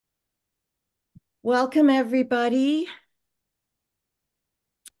Welcome, everybody.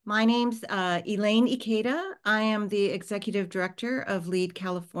 My name's Elaine Ikeda. I am the executive director of Lead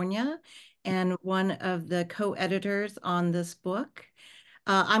California and one of the co-editors on this book.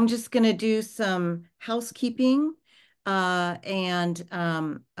 I'm just going to do some housekeeping and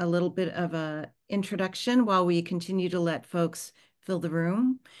a little bit of a introduction while we continue to let folks fill the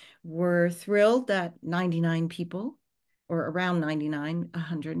room. We're thrilled that 99 people, or around 99,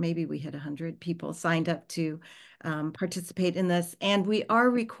 100, maybe we hit 100 people signed up to participate in this. And we are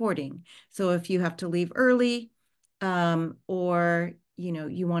recording. So if you have to leave early or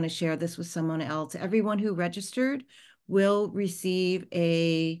you want to share this with someone else, everyone who registered will receive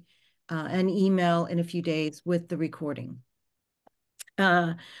an email in a few days with the recording.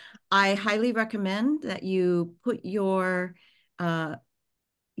 I highly recommend that you put your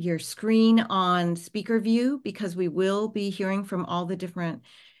screen on speaker view because we will be hearing from all the different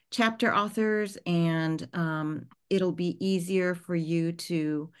chapter authors, and it'll be easier for you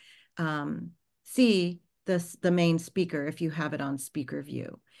to see the main speaker if you have it on speaker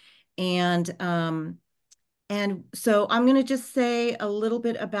view. And so I'm going to just say a little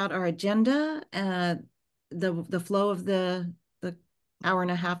bit about our agenda, the flow of the hour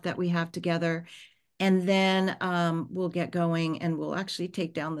and a half that we have together. And then we'll get going and we'll actually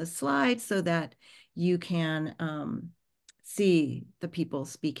take down the slides so that you can see the people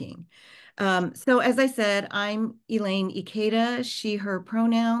speaking. So as I said, I'm Elaine Ikeda, she, her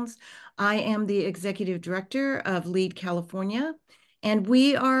pronouns. I am the executive director of Lead California, and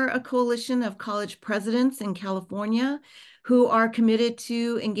we are a coalition of college presidents in California who are committed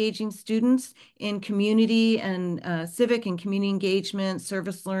to engaging students in community and civic and community engagement,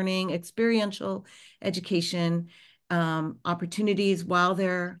 service learning, experiential education opportunities while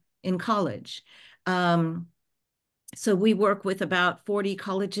they're in college. So we work with about 40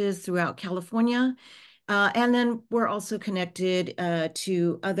 colleges throughout California. And then we're also connected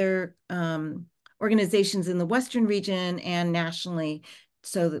to other organizations in the Western region and nationally,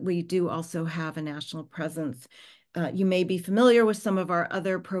 so that we do also have a national presence. You may be familiar with some of our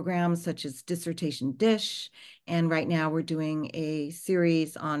other programs, such as Dissertation Dish, and right now we're doing a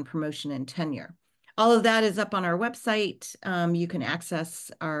series on promotion and tenure. All of that is up on our website. You can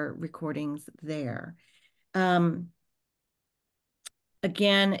access our recordings there. Again,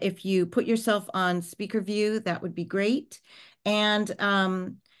 if you put yourself on speaker view, that would be great. And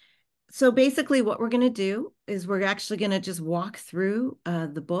so basically what we're going to do is we're actually going to just walk through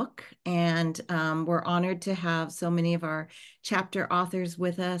the book. And we're honored to have so many of our chapter authors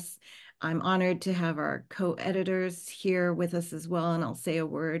with us. I'm honored to have our co-editors here with us as well, and I'll say a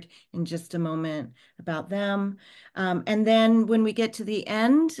word in just a moment about them. And then when we get to the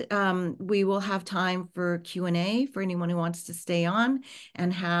end, we will have time for Q&A for anyone who wants to stay on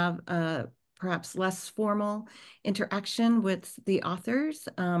and have perhaps less formal interaction with the authors.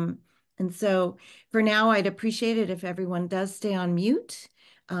 And so for now, I'd appreciate it if everyone does stay on mute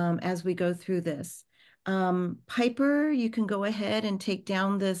as we go through this. Piper, you can go ahead and take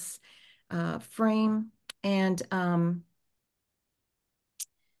down this frame. And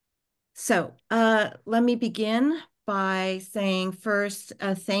so let me begin by saying first,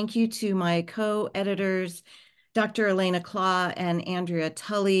 thank you to my co-editors, Dr. Elena Klaw and Andrea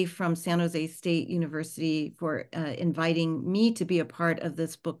Tully from San Jose State University, for inviting me to be a part of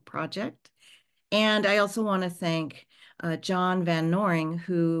this book project. And I also want to thank John Van Nooring,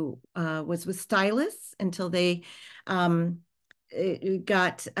 who was with Stylus until they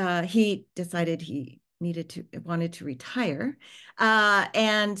he decided he wanted to retire.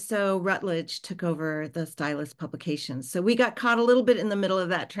 And so Rutledge took over the Stylus publications. So we got caught a little bit in the middle of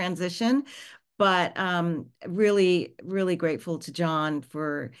that transition, but really, really grateful to John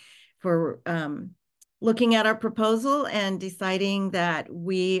for looking at our proposal and deciding that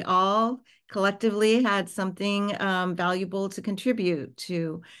we all collectively had something valuable to contribute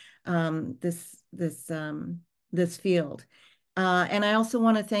to this field. And I also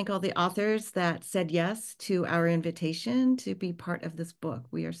want to thank all the authors that said yes to our invitation to be part of this book.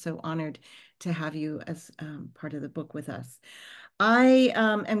 We are so honored to have you as part of the book with us. I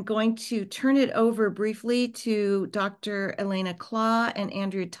am going to turn it over briefly to Dr. Elena Klaw and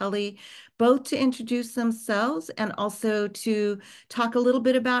Andrea Tully, both to introduce themselves and also to talk a little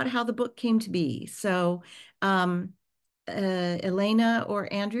bit about how the book came to be. So Elena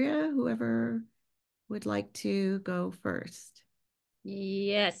or Andrea, whoever would like to go first.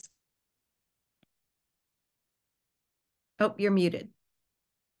 Yes. Oh, you're muted.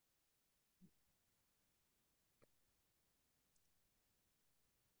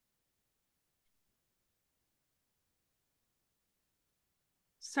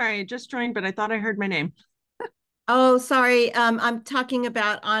 Sorry, I just joined, but I thought I heard my name. Oh, sorry. I'm talking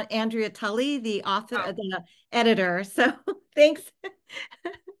about Andrea Tully, the author, Oh, the editor. So thanks.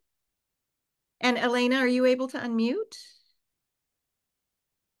 And Elena, are you able to unmute?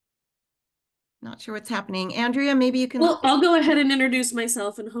 Not sure what's happening. Andrea, maybe you can. Well, I'll go ahead and introduce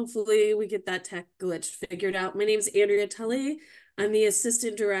myself and hopefully we get that tech glitch figured out. My name is Andrea Tully. I'm the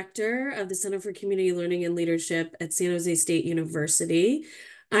Assistant Director of the Center for Community Learning and Leadership at San Jose State University.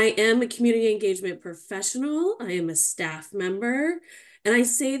 I am a community engagement professional. I am a staff member. And I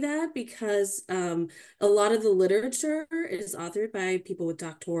say that because a lot of the literature is authored by people with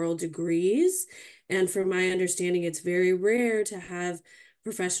doctoral degrees. And from my understanding, it's very rare to have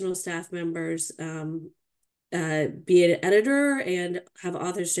professional staff members be an editor and have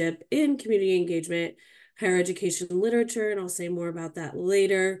authorship in community engagement, higher education literature, and I'll say more about that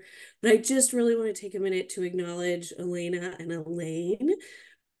later. But I just really want to take a minute to acknowledge Elena and Elaine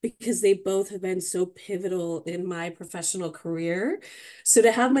because they both have been so pivotal in my professional career. So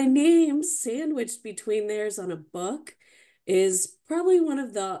to have my name sandwiched between theirs on a book is probably one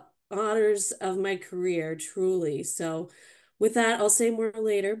of the honors of my career, truly. So with that, I'll say more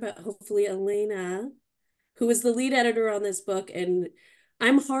later, but hopefully Elena, who is the lead editor on this book. And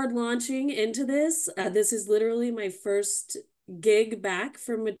I'm hard launching into this. This is literally my first gig back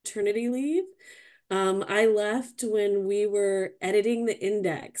from maternity leave. I left when we were editing the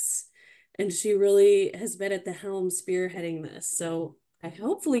index, and she really has been at the helm spearheading this. So I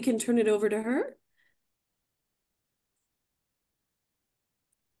hopefully can turn it over to her.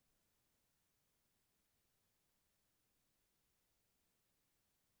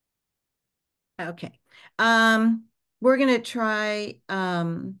 Okay. Um, we're gonna try.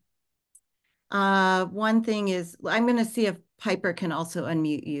 One thing is I'm gonna see if Piper can also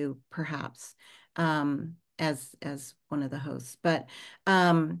unmute you, perhaps, as one of the hosts. But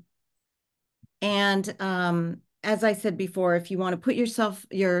as I said before, if you want to put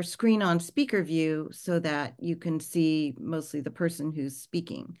your screen on speaker view so that you can see mostly the person who's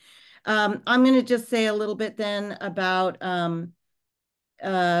speaking. I'm going to just say a little bit then about uh,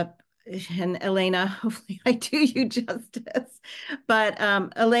 and Elena, hopefully I do you justice, but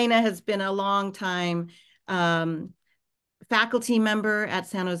Elena has been a long time faculty member at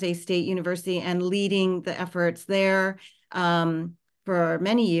San Jose State University and leading the efforts there for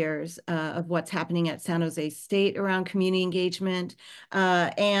many years of what's happening at San Jose State around community engagement,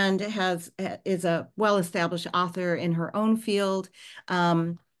 and is a well-established author in her own field.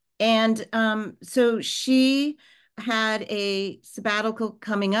 So she had a sabbatical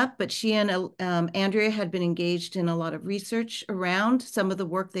coming up, but she and Andrea had been engaged in a lot of research around some of the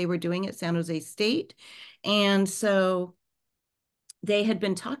work they were doing at San Jose State. And so they had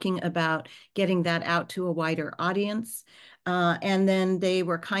been talking about getting that out to a wider audience. And then they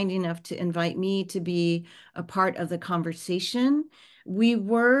were kind enough to invite me to be a part of the conversation. We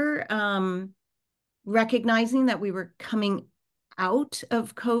were recognizing that we were coming out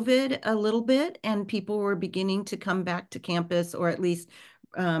of COVID a little bit, and people were beginning to come back to campus, or at least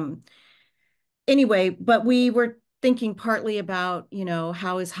anyway, but we were thinking partly about,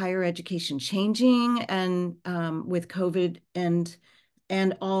 how is higher education changing, and with COVID and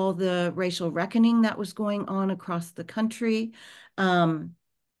all the racial reckoning that was going on across the country. Um,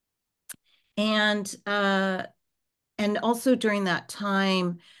 and and also during that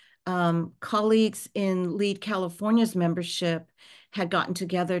time, colleagues in Lead California's membership had gotten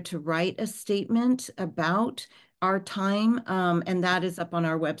together to write a statement about our time, and that is up on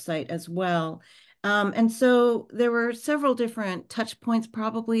our website as well. And so there were several different touch points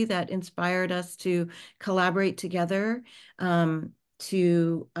probably that inspired us to collaborate together,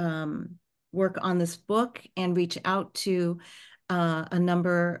 to work on this book and reach out to a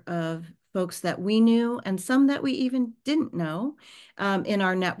number of folks that we knew and some that we even didn't know in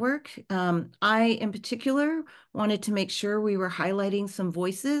our network. I, in particular, wanted to make sure we were highlighting some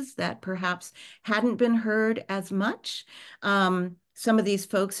voices that perhaps hadn't been heard as much. Some of these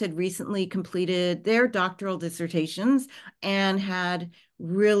folks had recently completed their doctoral dissertations and had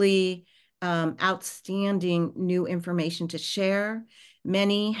really outstanding new information to share.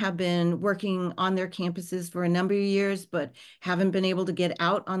 Many have been working on their campuses for a number of years, but haven't been able to get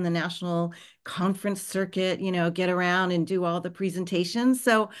out on the national conference circuit, get around and do all the presentations.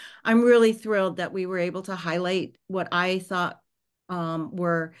 So I'm really thrilled that we were able to highlight what I thought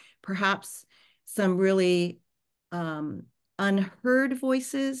were perhaps some really unheard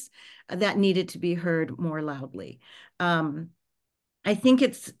voices that needed to be heard more loudly. I think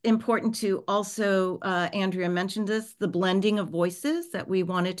it's important to also, Andrea mentioned this, the blending of voices, that we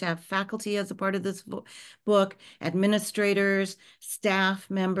wanted to have faculty as a part of this book, administrators, staff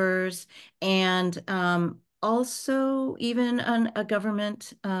members, and also even a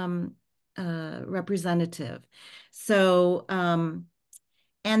government representative. So, and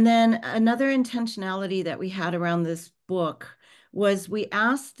then another intentionality that we had around this book was we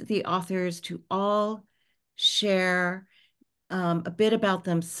asked the authors to all share a bit about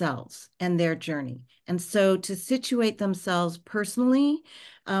themselves and their journey. And so to situate themselves personally,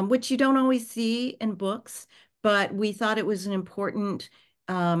 which you don't always see in books, but we thought it was an important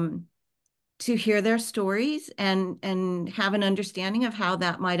to hear their stories and have an understanding of how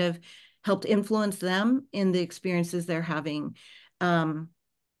that might have helped influence them in the experiences they're having.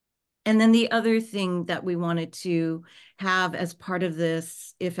 And then the other thing that we wanted to have as part of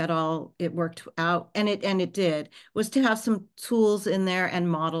this, if at all it worked out, and it did, was to have some tools in there and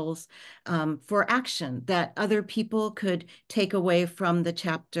models for action that other people could take away from the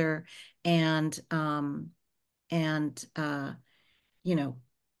chapter and you know,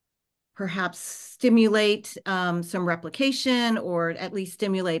 perhaps stimulate some replication, or at least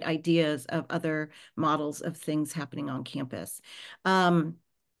stimulate ideas of other models of things happening on campus.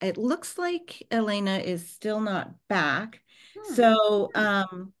 It looks like Elena is still not back. So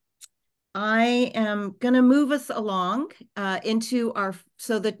I am going to move us along into our,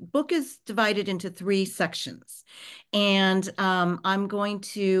 so the book is divided into 3 sections. And I'm going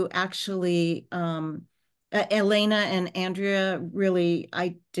to actually, Elena and Andrea, really,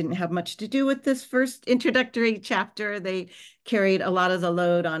 I didn't have much to do with this first introductory chapter. They carried a lot of the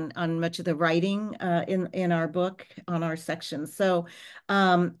load on much of the writing in our book, on our section. So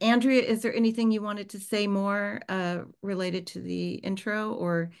Andrea, is there anything you wanted to say more related to the intro,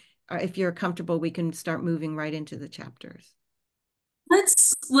 or if you're comfortable, we can start moving right into the chapters.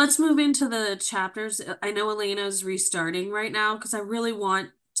 Let's move into the chapters. I know Elena's restarting right now because I really want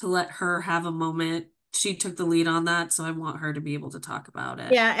to let her have a moment. She took the lead on that, so I want her to be able to talk about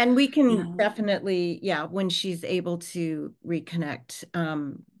it. Yeah, and we can Yeah. definitely, yeah, when she's able to reconnect,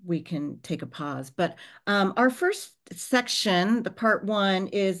 we can take a pause. But our first section, the part 1,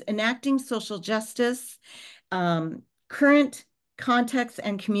 is enacting social justice, current context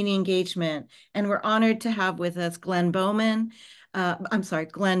and community engagement. And we're honored to have with us Glenn Bowman. I'm sorry,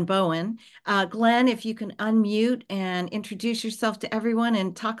 Glenn Bowen. Glenn, if you can unmute and introduce yourself to everyone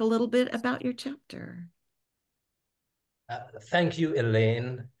and talk a little bit about your chapter. Thank you,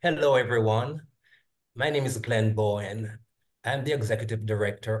 Elaine. Hello, everyone. My name is Glenn Bowen. I'm the Executive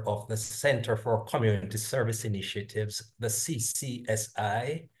Director of the Center for Community Service Initiatives, the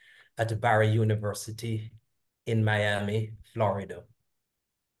CCSI, at Barry University in Miami, Florida.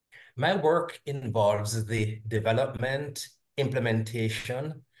 My work involves the development,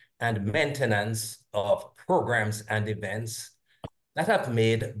 implementation, and maintenance of programs and events that have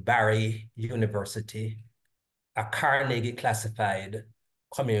made Barry University a Carnegie classified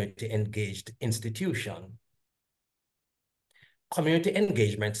community engaged institution. Community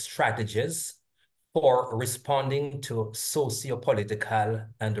engagement strategies for responding to socio-political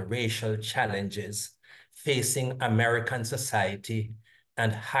and racial challenges facing American society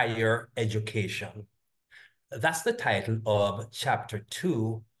and higher education. That's the title of chapter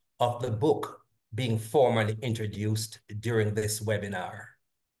 2 of the book being formally introduced during this webinar.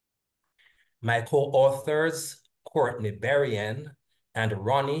 My co-authors, Courtney Berrien and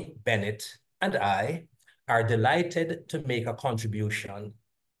Ronnie Bennett, and I are delighted to make a contribution,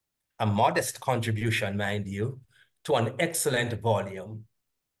 a modest contribution, mind you, to an excellent volume,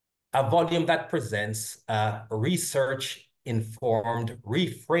 a volume that presents a research-informed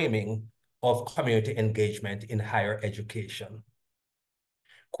reframing of community engagement in higher education.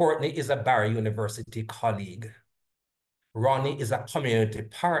 Courtney is a Barry University colleague. Ronnie is a community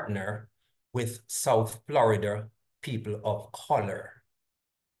partner with South Florida people of color.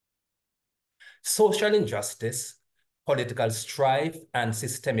 Social injustice, political strife, and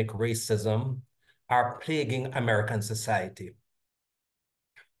systemic racism are plaguing American society.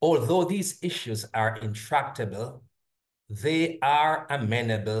 Although these issues are intractable, they are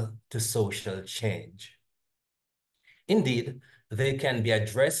amenable to social change. Indeed, they can be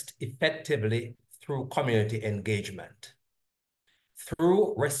addressed effectively through community engagement,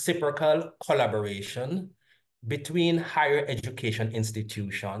 through reciprocal collaboration between higher education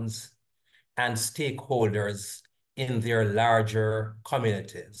institutions and stakeholders in their larger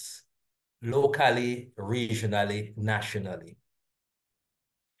communities, locally, regionally, nationally.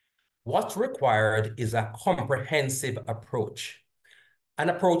 What's required is a comprehensive approach, an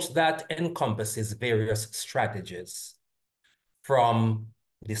approach that encompasses various strategies. from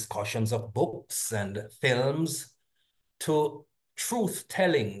discussions of books and films to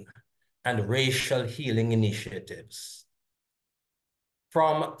truth-telling and racial healing initiatives,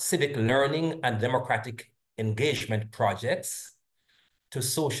 from civic learning and democratic engagement projects to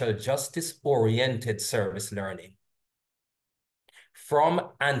social justice-oriented service learning, from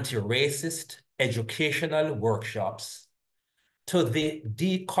anti-racist educational workshops to the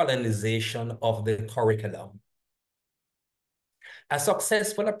decolonization of the curriculum. A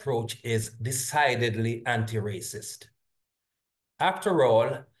successful approach is decidedly anti-racist. After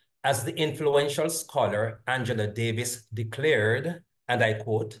all, as the influential scholar Angela Davis declared, and I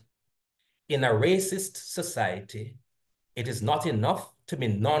quote, "In a racist society, it is not enough to be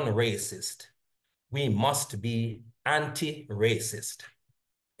non-racist. We must be anti-racist,"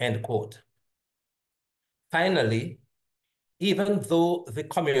 end quote. Finally, even though the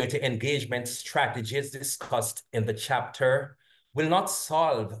community engagement strategies discussed in the chapter will not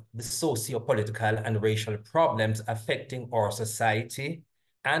solve the socio-political and racial problems affecting our society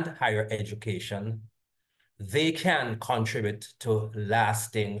and higher education, they can contribute to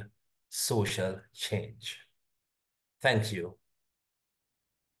lasting social change. Thank you.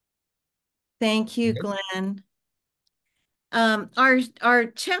 Thank you, Glenn. Our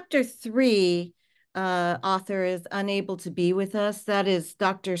chapter 3 author is unable to be with us. That is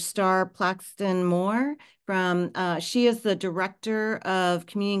Dr. Star Plaxton Moore from, she is the director of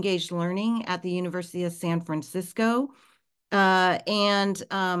community engaged learning at the University of San Francisco. And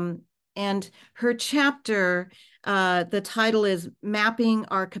her chapter, the title is Mapping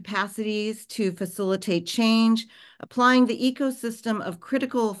Our Capacities to Facilitate Change, Applying the Ecosystem of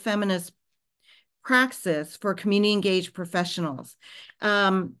Critical Feminist Praxis for Community Engaged Professionals.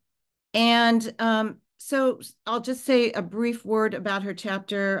 So I'll just say a brief word about her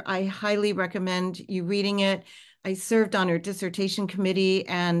chapter. I highly recommend you reading it. I served on her dissertation committee,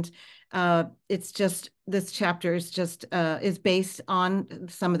 and it's just, this chapter is just is based on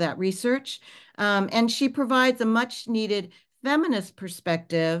some of that research. And she provides a much needed feminist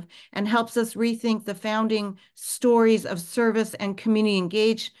perspective and helps us rethink the founding stories of service and community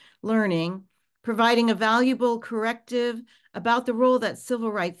engaged learning, providing a valuable corrective about the role that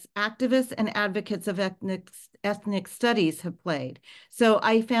civil rights activists and advocates of ethnic studies have played. So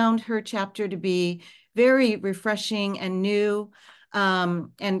I found her chapter to be very refreshing and new,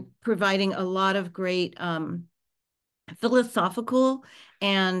 and providing a lot of great philosophical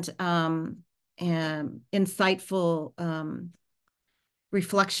and insightful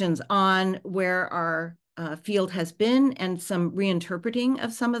reflections on where our field has been and some reinterpreting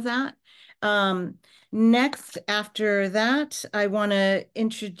of some of that. Next, after that, I want to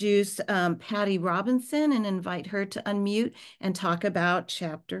introduce Patty Robinson and invite her to unmute and talk about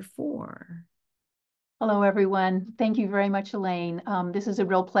chapter 4. Hello, everyone. Thank you very much, Elaine. This is a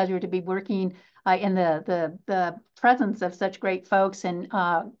real pleasure to be working in the presence of such great folks, and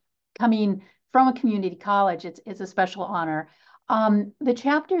coming from a community college, it's a special honor. The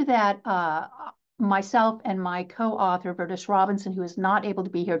chapter that myself and my co-author, Vertus Robinson, who is not able to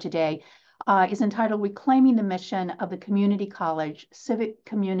be here today, is entitled Reclaiming the Mission of the Community College, Civic,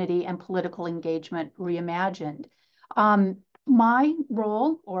 Community, and Political Engagement Reimagined. My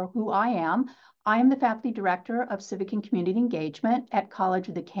role, or who I am the faculty director of civic and community engagement at College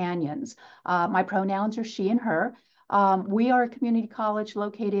of the Canyons. My pronouns are she and her. We are a community college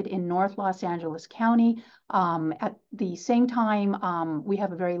located in North Los Angeles County. At the same time, we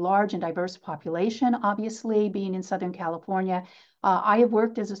have a very large and diverse population, obviously, being in Southern California. I have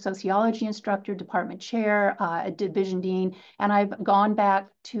worked as a sociology instructor, department chair, a division dean, and I've gone back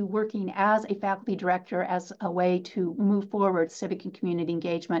to working as a faculty director as a way to move forward civic and community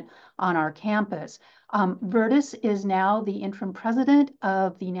engagement on our campus. Vertus is now the interim president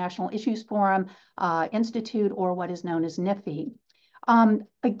of the National Issues Forum Institute, or what is known as NIFI.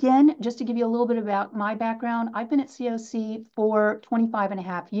 Again, just to give you a little bit about my background, I've been at COC for 25 and a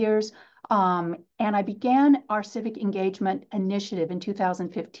half years. And I began our civic engagement initiative in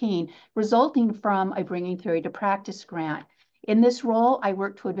 2015, resulting from a Bringing Theory to Practice grant. In this role, I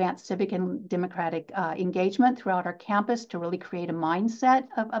worked to advance civic and democratic engagement throughout our campus to really create a mindset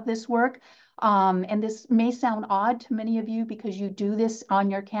of this work. And this may sound odd to many of you because you do this on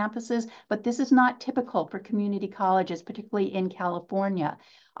your campuses, but this is not typical for community colleges, particularly in California.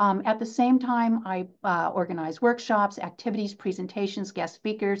 At the same time, I organize workshops, activities, presentations, guest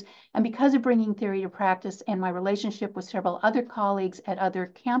speakers, and because of Bringing Theory to Practice and my relationship with several other colleagues at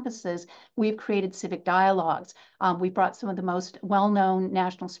other campuses, we've created civic dialogues. We brought some of the most well-known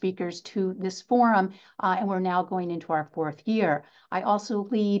national speakers to this forum, and we're now going into our 4th year. I also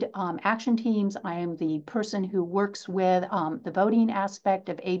lead action teams. I am the person who works with the voting aspect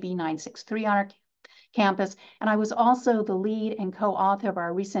of AB 963 on our campus. And I was also the lead and co-author of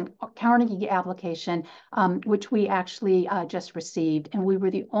our recent Carnegie application, which we actually just received. And we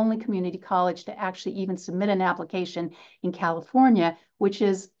were the only community college to actually even submit an application in California, which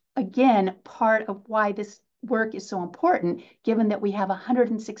is, again, part of why this work is so important, given that we have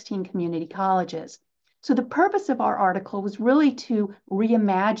 116 community colleges. So the purpose of our article was really to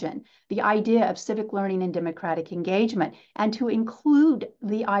reimagine the idea of civic learning and democratic engagement, and to include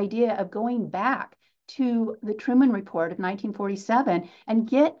the idea of going back to the Truman Report of 1947 and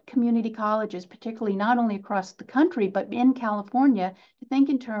get community colleges, particularly not only across the country, but in California, to think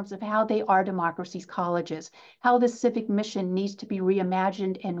in terms of how they are democracy's colleges, how the civic mission needs to be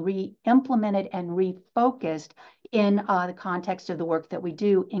reimagined and re-implemented and refocused in the context of the work that we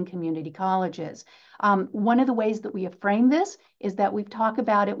do in community colleges. One of the ways that we have framed this is that we've talked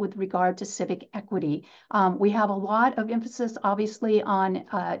about it with regard to civic equity. We have a lot of emphasis, obviously, on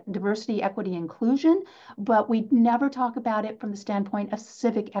diversity, equity, inclusion, but we never talk about it from the standpoint of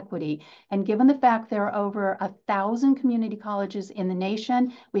civic equity. And given the fact there are over 1,000 community colleges in the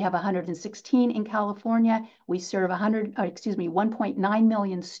nation, we have 116 in California, we serve 1.9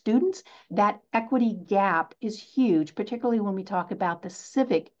 million students, that equity gap is huge, particularly when we talk about the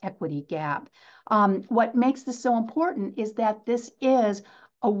civic equity gap. What makes this so important is that this is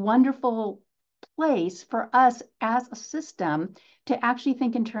a wonderful place for us as a system to actually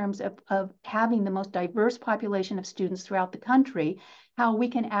think in terms of having the most diverse population of students throughout the country, how we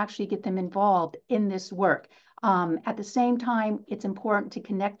can actually get them involved in this work. At the same time, it's important to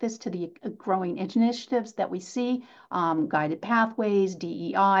connect this to the growing initiatives that we see, guided pathways,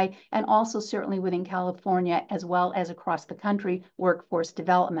 DEI, and also certainly within California, as well as across the country, workforce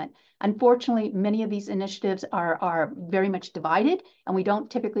development. Unfortunately, many of these initiatives are very much divided, and we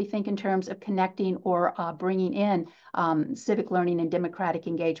don't typically think in terms of connecting or bringing in civic learning and democratic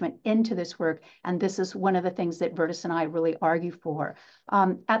engagement into this work. And this is one of the things that Virtus and I really argue for.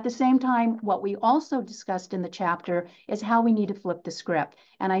 At the same time, what we also discussed in the chapter is how we need to flip the script.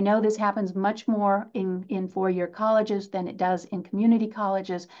 And I know this happens much more in four-year colleges than it does in community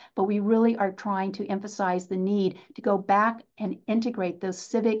colleges, but we really are trying to emphasize the need to go back and integrate those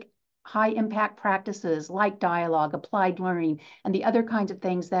civic high impact practices like dialogue, applied learning, and the other kinds of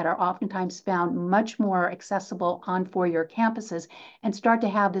things that are oftentimes found much more accessible on four-year campuses, and start to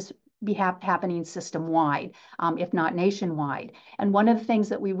have this be happening system-wide, if not nationwide. And one of the things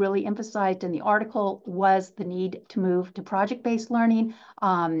that we really emphasized in the article was the need to move to project-based learning,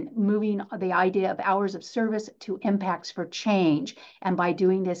 moving the idea of hours of service to impacts for change. And by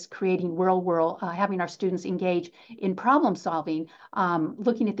doing this, creating real-world, having our students engage in problem solving,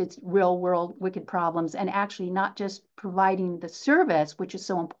 looking at the real-world wicked problems, and actually not just providing the service, which is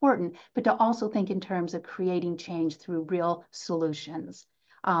so important, but to also think in terms of creating change through real solutions.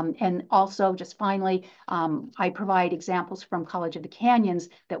 And also, just finally, I provide examples from College of the Canyons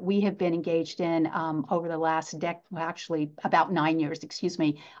that we have been engaged in over the last actually about 9 years, excuse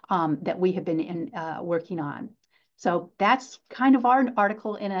me, that we have been working on. So that's kind of our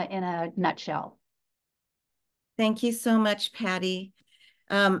article in a nutshell. Thank you so much, Patty.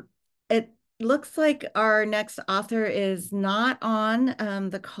 It looks like our next author is not on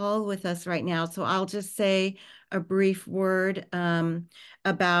the call with us right now, so I'll just say a brief word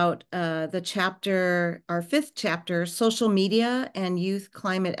about the chapter, our 5th chapter, Social Media and Youth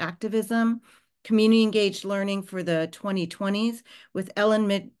Climate Activism, Community Engaged Learning for the 2020s with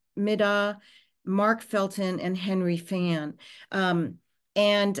Ellen Middaugh, Mark Felton, and Henry Fan.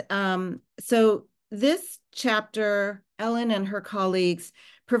 So this chapter, Ellen and her colleagues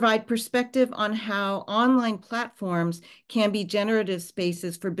provide perspective on how online platforms can be generative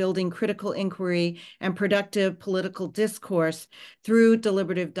spaces for building critical inquiry and productive political discourse through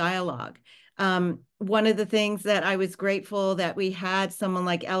deliberative dialogue. One of the things that I was grateful that we had someone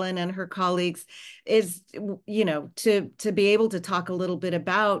like Ellen and her colleagues is, you know, to be able to talk a little bit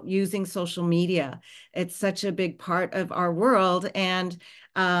about using social media. It's such a big part of our world. And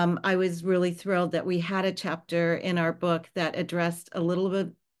I was really thrilled that we had a chapter in our book that addressed a little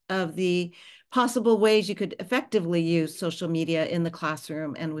bit of the possible ways you could effectively use social media in the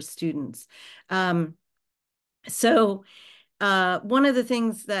classroom and with students. One of the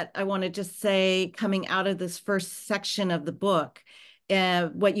things that I want to just say coming out of this first section of the book,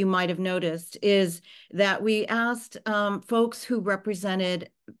 what you might have noticed is that we asked folks who represented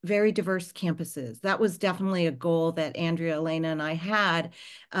very diverse campuses. That was definitely a goal that Andrea, Elena, and I had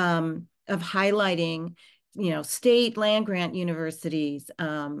of highlighting, you know, state land-grant universities,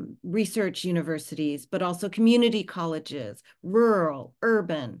 research universities, but also community colleges, rural,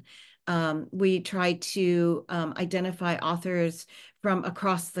 urban, We try to identify authors from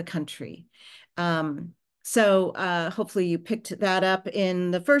across the country. So hopefully you picked that up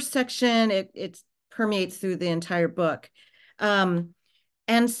in the first section. It permeates through the entire book.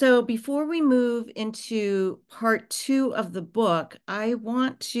 And so before we move into part 2 of the book, I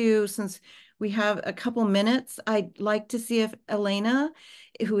want to, since we have a couple minutes, I'd like to see if Elena,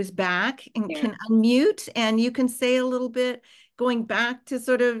 who is back, and can unmute, and you can say a little bit going back to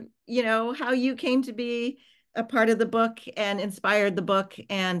sort of, you know, how you came to be a part of the book and inspired the book.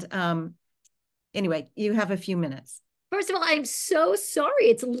 And anyway, you have a few minutes. First of all, I'm so sorry.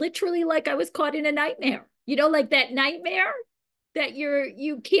 It's literally like I was caught in a nightmare. You know, like that nightmare that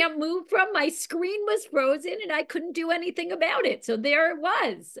you can't move from. My screen was frozen and I couldn't do anything about it. So there it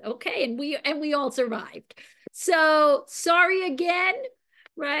was. Okay, and we all survived. So sorry again,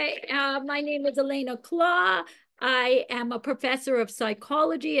 right? My name is Elena Klaw. I am a professor of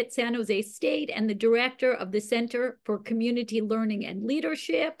psychology at San Jose State and the director of the Center for Community Learning and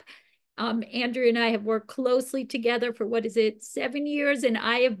Leadership. Andrea and I have worked closely together for, 7 years, and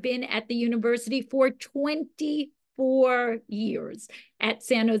I have been at the university for 24 years at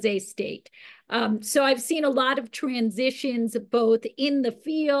San Jose State. So I've seen a lot of transitions both in the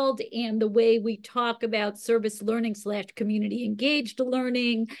field and the way we talk about service learning / community engaged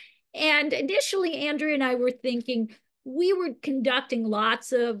learning. And initially, Andrea and I were thinking, we were conducting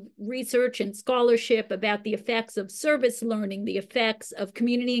lots of research and scholarship about the effects of service learning, the effects of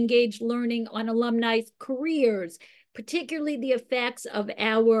community engaged learning on alumni's careers, particularly the effects of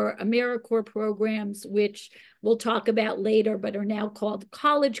our AmeriCorps programs, which we'll talk about later, but are now called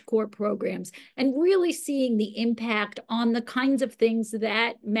College Corps programs, and really seeing the impact on the kinds of things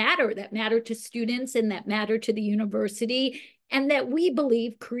that matter to students and that matter to the university, and that we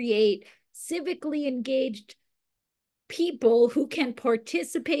believe create civically engaged people who can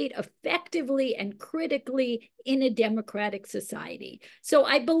participate effectively and critically in a democratic society. So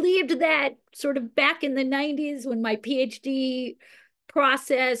I believed that sort of back in the 90s when my PhD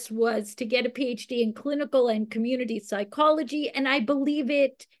process was to get a PhD in clinical and community psychology, and I believe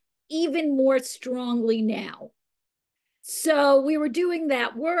it even more strongly now. So we were doing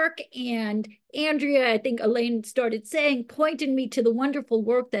that work, and Andrea, I think Elaine started saying, pointed me to the wonderful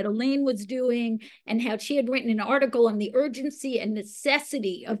work that Elaine was doing and how she had written an article on the urgency and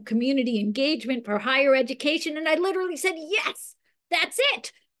necessity of community engagement for higher education. And I literally said, yes, that's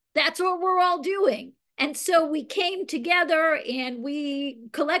it. That's what we're all doing. And so we came together and we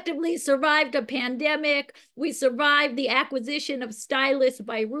collectively survived a pandemic. We survived the acquisition of Stylus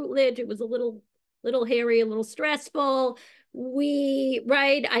by Routledge. It was a little hairy, a little stressful.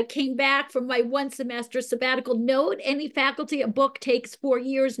 I came back from my 1 semester sabbatical. Note, any faculty, a book takes 4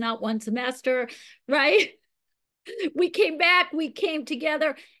 years, not 1 semester, right? We came back, we came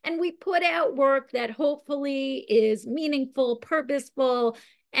together, and we put out work that hopefully is meaningful, purposeful,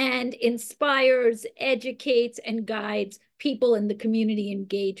 and inspires, educates, and guides people in the community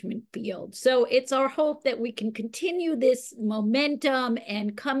engagement field. So it's our hope that we can continue this momentum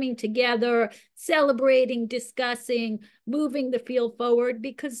and coming together, celebrating, discussing, moving the field forward,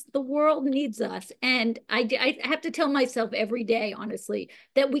 because the world needs us. And I have to tell myself every day, honestly,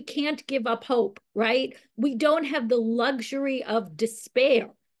 that we can't give up hope, right? We don't have the luxury of despair.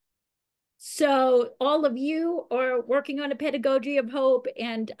 So all of you are working on a pedagogy of hope,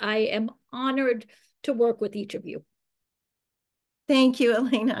 and I am honored to work with each of you. Thank you,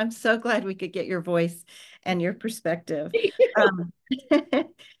 Elena. I'm so glad we could get your voice and your perspective.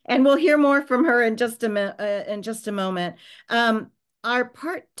 And we'll hear more from her in just a moment. Our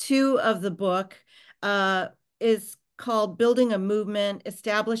part 2 of the book is called Building a Movement,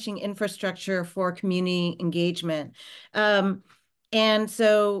 Establishing Infrastructure for Community Engagement. And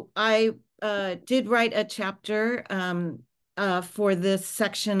so I did write a chapter for this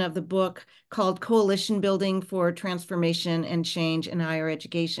section of the book called Coalition Building for Transformation and Change in Higher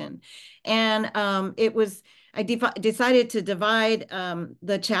Education. And I decided to divide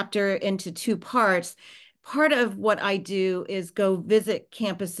the chapter into 2 parts. Part of what I do is go visit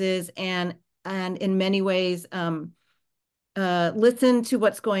campuses and in many ways listen to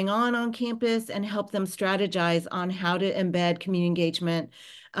what's going on campus and help them strategize on how to embed community engagement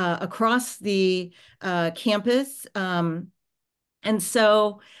across the campus. And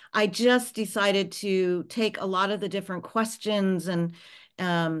so I just decided to take a lot of the different questions and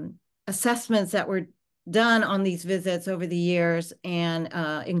assessments that were done on these visits over the years and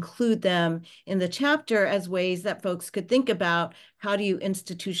include them in the chapter as ways that folks could think about how do you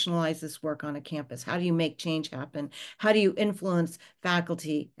institutionalize this work on a campus? How do you make change happen? How do you influence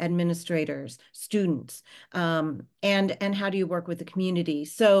faculty, administrators, students? And how do you work with the community?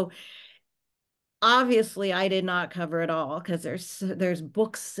 So obviously, I did not cover it all because there's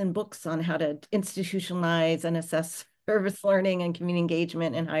books and books on how to institutionalize and assess service learning and community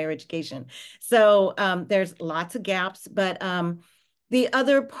engagement in higher education. So there's lots of gaps, but the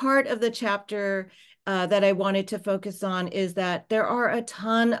other part of the chapter that I wanted to focus on is that there are a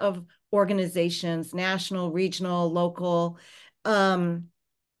ton of organizations, national, regional, local,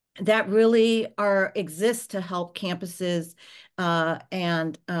 that really exist to help campuses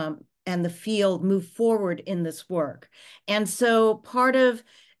and the field move forward in this work. And so part of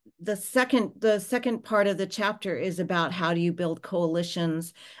the second part of the chapter is about how do you build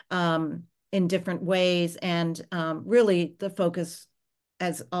coalitions in different ways. And really the focus,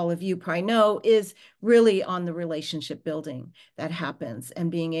 as all of you probably know, is really on the relationship building that happens and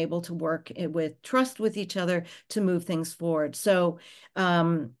being able to work with trust with each other to move things forward. So,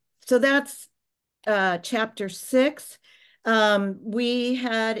 so that's chapter 6. We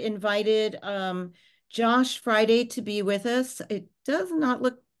had invited Josh Friday to be with us. It does not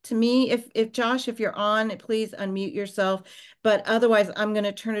look to me, if Josh, if you're on, please unmute yourself. But otherwise, I'm going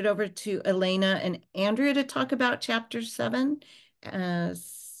to turn it over to Elena and Andrea to talk about chapter 7. Yeah,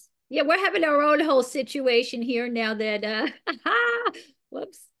 we're having our own whole situation here now that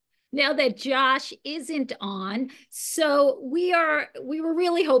whoops. Now that Josh isn't on. So we were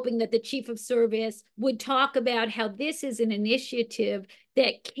really hoping that the chief of service would talk about how this is an initiative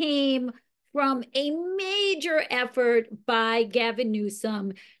that came from a major effort by Gavin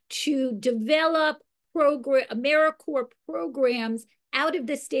Newsom to develop AmeriCorps programs out of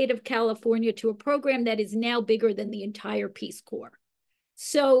the state of California to a program that is now bigger than the entire Peace Corps.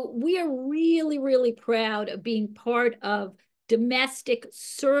 So we are really, really proud of being part of domestic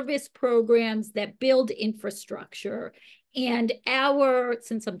service programs that build infrastructure. And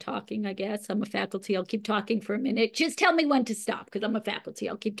since I'm talking, I guess I'm a faculty, I'll keep talking for a minute. Just tell me when to stop because I'm a faculty,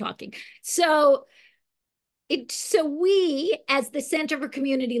 I'll keep talking. So we, as the Center for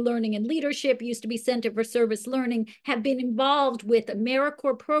Community Learning and Leadership, used to be Center for Service Learning, have been involved with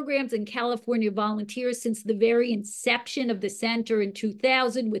AmeriCorps programs and California volunteers since the very inception of the center in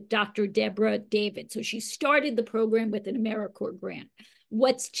 2000 with Dr. Deborah David. So she started the program with an AmeriCorps grant.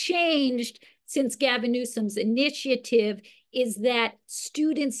 What's changed since Gavin Newsom's initiative is that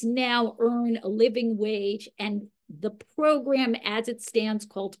students now earn a living wage, and the program as it stands,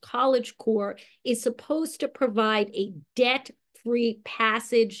 called College Corps, is supposed to provide a debt-free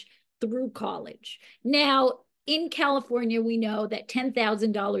passage through college. Now, in California, we know that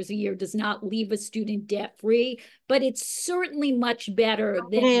 $10,000 a year does not leave a student debt-free, but it's certainly much better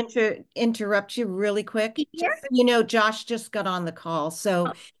than— I'm going to interrupt you really quick. Just so you know, Josh just got on the call.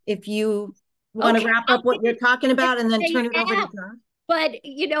 So if you want to wrap up what you're talking about and then turn it over to Josh. But,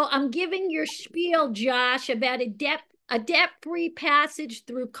 I'm giving your spiel, Josh, about a debt-free passage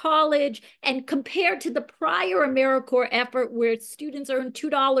through college, and compared to the prior AmeriCorps effort where students earned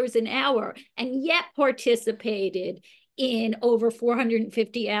 $2 an hour and yet participated in over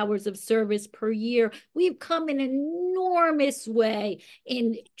 450 hours of service per year, we've come an enormous way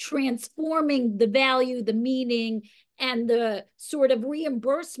in transforming the value, the meaning, and the sort of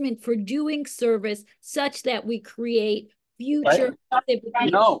reimbursement for doing service such that we create future.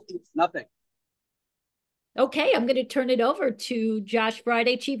 No, it's nothing. Okay, I'm going to turn it over to Josh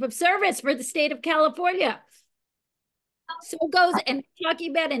Friday, Chief of Service for the state of California. So goes, and talking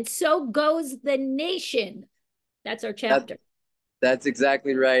about, and so goes the nation. That's our chapter. That's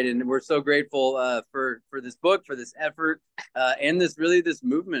exactly right, and we're so grateful for this book, for this effort, and this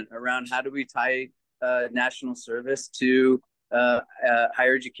movement around how do we tie national service to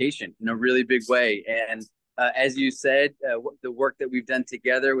higher education in a really big way. And as you said, the work that we've done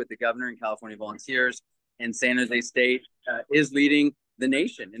together with the governor and California volunteers and San Jose State is leading the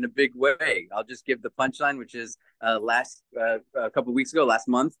nation in a big way. I'll just give the punchline, which is a couple of weeks ago, last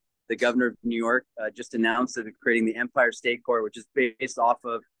month, the governor of New York just announced that they're creating the Empire State Corps, which is based off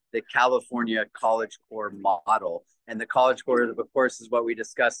of the California College Corps model. And the College Corps, of course, is what we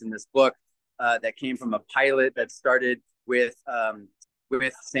discussed in this book that came from a pilot that started with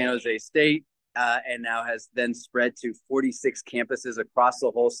San Jose State and now has then spread to 46 campuses across the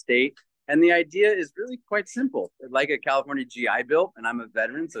whole state. And the idea is really quite simple. Like a California GI Bill, and I'm a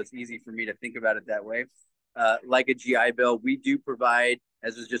veteran, so it's easy for me to think about it that way. Like a GI Bill, we do provide,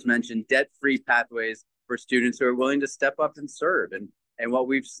 as was just mentioned, debt-free pathways for students who are willing to step up and serve. And what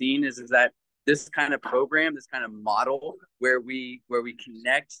we've seen is that this kind of program, this kind of model where we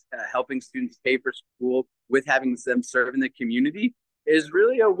connect helping students pay for school with having them serve in the community is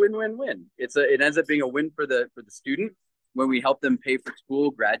really a win-win-win. It ends up being a win for the student when we help them pay for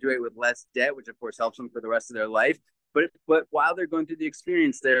school, graduate with less debt, which of course helps them for the rest of their life. But while they're going through the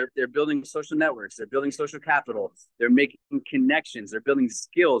experience, they're building social networks, they're building social capital, they're making connections, they're building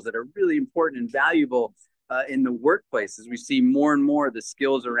skills that are really important and valuable in the workplace, as we see more and more the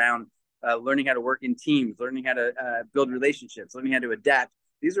skills around learning how to work in teams, learning how to build relationships, learning how to adapt.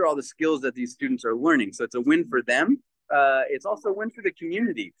 These are all the skills that these students are learning. So it's a win for them. It's also a win for the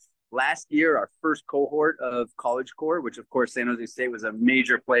community. Last year, our first cohort of College Corps, which of course San Jose State was a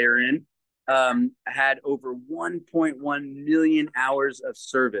major player in, had over 1.1 million hours of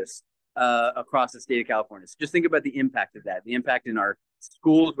service across the state of California. So just think about the impact of that, the impact in our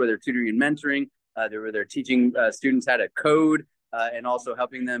schools where they're tutoring and mentoring, where they're teaching students how to code and also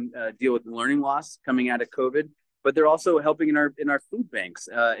helping them deal with learning loss coming out of COVID. But they're also helping in our food banks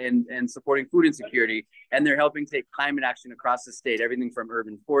and supporting food insecurity. And they're helping take climate action across the state, everything from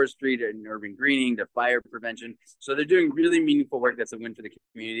urban forestry to urban greening to fire prevention. So they're doing really meaningful work that's a win for the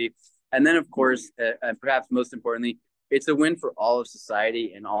community. And then, of course, and perhaps most importantly, it's a win for all of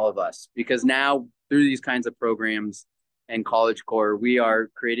society and all of us, because now through these kinds of programs and College Corps, we are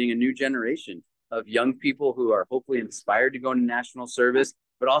creating a new generation of young people who are hopefully inspired to go into national service,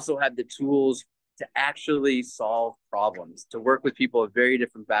 but also have the tools to actually solve problems, to work with people of very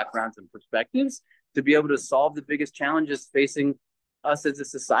different backgrounds and perspectives, to be able to solve the biggest challenges facing us as a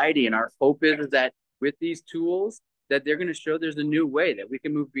society. And our hope is that with these tools, that they're going to show there's a new way that we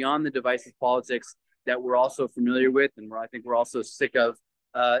can move beyond the divisive politics that we're also familiar with, and I think we're also sick of,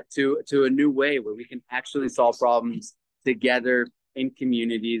 to a new way where we can actually solve problems together in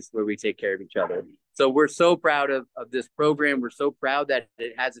communities where we take care of each other. So we're so proud of this program. We're so proud that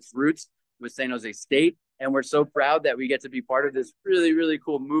it has its roots with San Jose State, and we're so proud that we get to be part of this really, really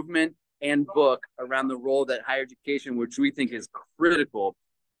cool movement and book around the role that higher education, which we think is critical,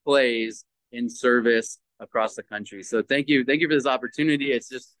 plays in service across the country. So thank you for this opportunity. It's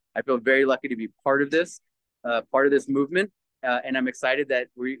just, I feel very lucky to be part of this movement, and I'm excited that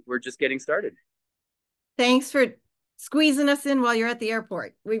we're just getting started. Thanks for squeezing us in while you're at the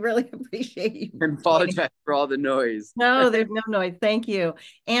airport. We really appreciate you. And apologize for all the noise. No, there's no noise. Thank you.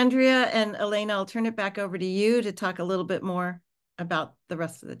 Andrea and Elena, I'll turn it back over to you to talk a little bit more about the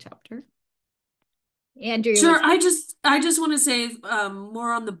rest of the chapter. Andrea. Sure. I just want to say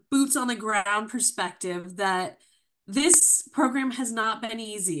more on the boots on the ground perspective that this program has not been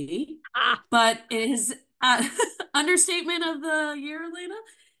easy, but it is understatement of the year, Elena.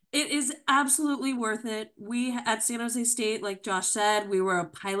 It is absolutely worth it. We at San Jose State, like Josh said, we were a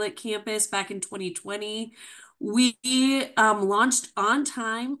pilot campus back in 2020. We launched on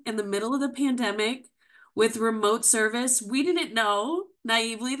time in the middle of the pandemic with remote service. We didn't know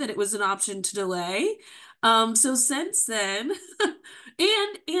naively that it was an option to delay. So since then,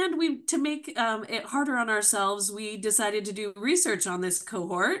 and we, to make it harder on ourselves, we decided to do research on this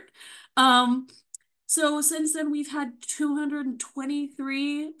cohort. So since then, we've had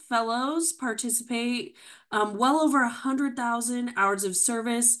 223 fellows participate, well over 100,000 hours of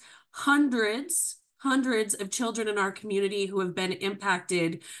service, hundreds of children in our community who have been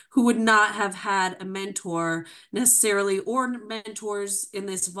impacted, who would not have had a mentor necessarily, or mentors in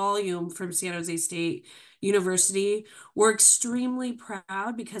this volume from San Jose State University. We're extremely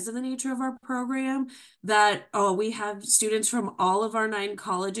proud, because of the nature of our program, that we have students from all of our 9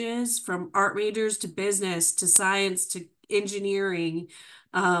 colleges, from art majors to business to science to engineering,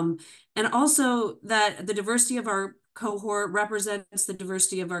 and also that the diversity of our cohort represents the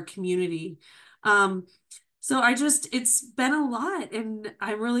diversity of our community. So it's been a lot, and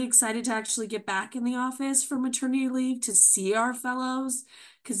I'm really excited to actually get back in the office for maternity leave to see our fellows,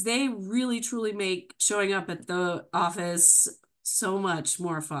 because they really truly make showing up at the office so much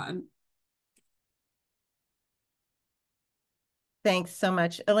more fun. Thanks so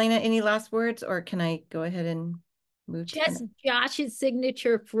much. Elena, any last words, or can I go ahead and move to Just Josh's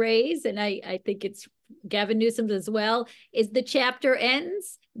signature phrase, and I think it's Gavin Newsom's as well, is the chapter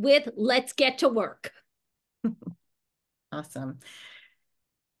ends with "Let's get to work." Awesome.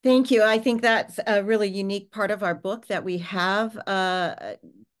 Thank you. I think that's a really unique part of our book, that we have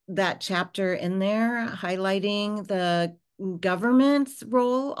that chapter in there highlighting the government's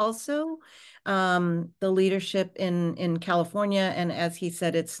role also, the leadership in California. And as he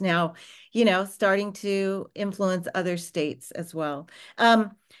said, it's now, starting to influence other states as well.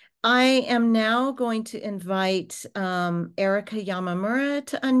 I am now going to invite Erika Yamamura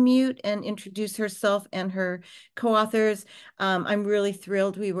to unmute and introduce herself and her co-authors. I'm really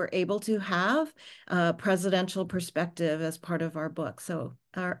thrilled we were able to have a presidential perspective as part of our book. So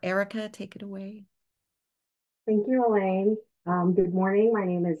Erika, take it away. Thank you, Elaine. Good morning. My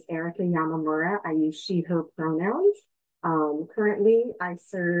name is Erika Yamamura. I use she, her pronouns. Currently, I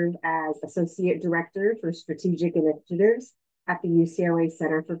serve as Associate Director for Strategic Initiatives at the UCLA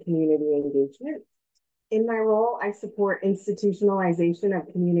Center for Community Engagement. In my role, I support institutionalization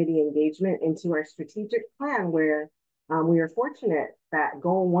of community engagement into our strategic plan, where we are fortunate that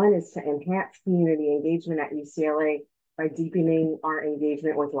goal one is to enhance community engagement at UCLA by deepening our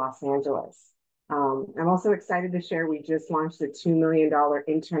engagement with Los Angeles. I'm also excited to share we just launched a $2 million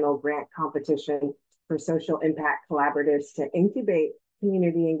internal grant competition for social impact collaboratives to incubate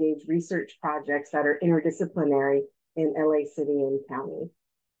community engaged research projects that are interdisciplinary in LA City and County.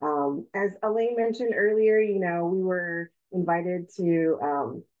 As Elaine mentioned earlier, we were invited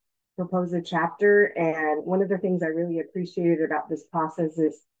to propose a chapter, and one of the things I really appreciated about this process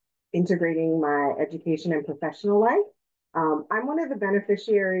is integrating my education and professional life. I'm one of the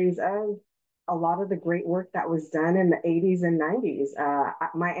beneficiaries of a lot of the great work that was done in the 80s and 90s.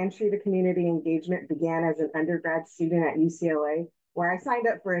 My entry to community engagement began as an undergrad student at UCLA, where I signed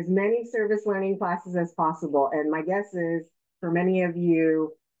up for as many service learning classes as possible. And my guess is for many of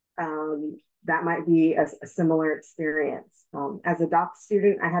you, that might be a similar experience. As a doc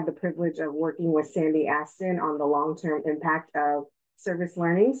student, I had the privilege of working with Sandy Aston on the long-term impact of service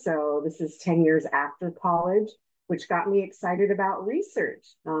learning. So this is 10 years after college, which got me excited about research.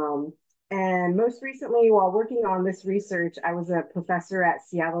 And most recently, while working on this research, I was a professor at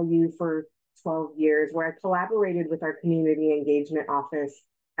Seattle U for 12 years, where I collaborated with our community engagement office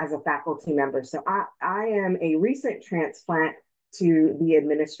as a faculty member. So I am a recent transplant to the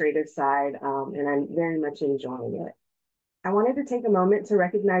administrative side, and I'm very much enjoying it. I wanted to take a moment to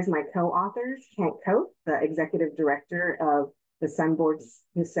recognize my co-authors, Kent Cope, the executive director of the Sunboard's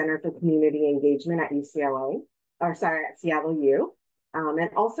Center for Community Engagement at at Seattle U. And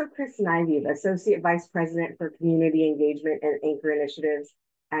also Chris Nivey, the Associate Vice President for Community Engagement and Anchor Initiatives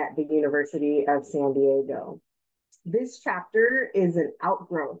at the University of San Diego. This chapter is an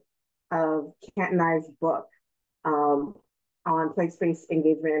outgrowth of Kent and I's book on place-based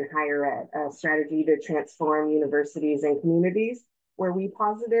engagement in higher ed, a strategy to transform universities and communities, where we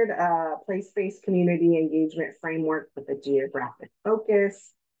posited a place-based community engagement framework with a geographic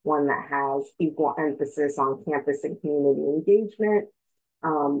focus, one that has equal emphasis on campus and community engagement,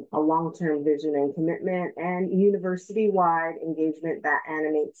 a long-term vision and commitment, and university-wide engagement that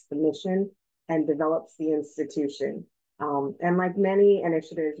animates the mission and develops the institution. And like many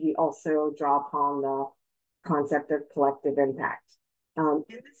initiatives, we also draw upon the concept of collective impact. In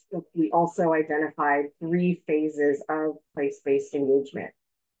this book, we also identified 3 phases of place-based engagement,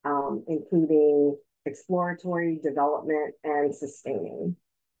 including exploratory, development, and sustaining.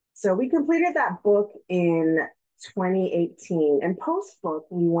 So we completed that book in 2018, and post-book,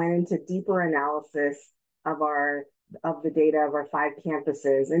 we went into deeper analysis of the data of our 5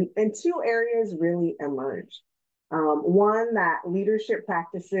 campuses, and 2 areas really emerged. One, that leadership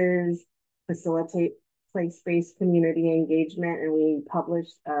practices facilitate place-based community engagement, and we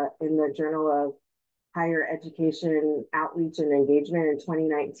published in the Journal of Higher Education Outreach and Engagement in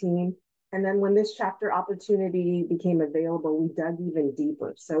 2019. And then when this chapter opportunity became available, we dug even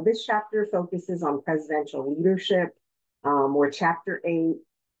deeper. So this chapter focuses on presidential leadership. We're chapter 8.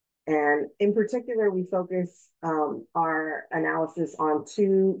 And in particular, we focus our analysis on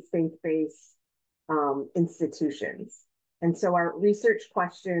 2 faith-based institutions. And so our research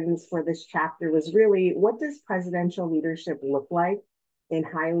questions for this chapter was really, what does presidential leadership look like in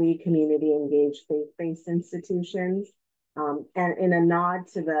highly community engaged faith-based institutions? And in a nod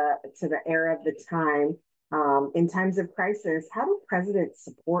to the era of the time, in times of crisis, how do presidents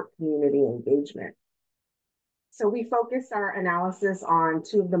support community engagement? So we focused our analysis on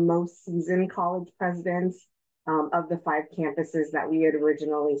 2 of the most seasoned college presidents of the 5 campuses that we had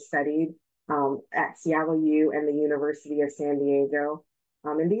originally studied at Seattle U and the University of San Diego.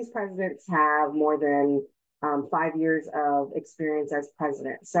 And these presidents have more than 5 years of experience as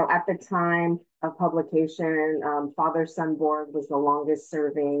president. So at the time of publication, Father Sunborg was the longest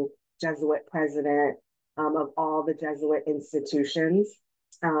serving Jesuit president of all the Jesuit institutions.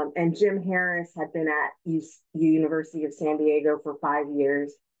 And Jim Harris had been at University of San Diego for 5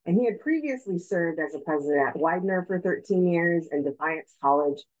 years. And he had previously served as a president at Widener for 13 years and Defiance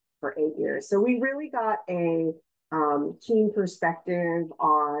College for 8 years. So we really got a keen perspective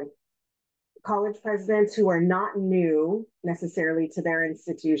on college presidents who are not new necessarily to their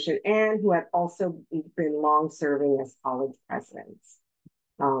institution and who have also been long serving as college presidents.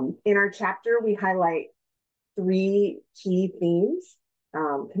 In our chapter, we highlight three key themes.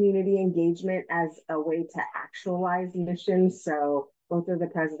 Community engagement as a way to actualize missions. So both of the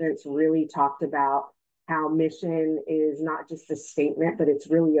presidents really talked about how mission is not just a statement, but it's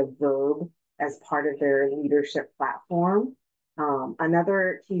really a verb as part of their leadership platform.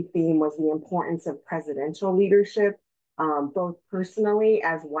 Another key theme was the importance of presidential leadership, both personally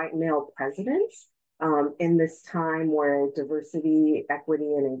as white male presidents, in this time where diversity,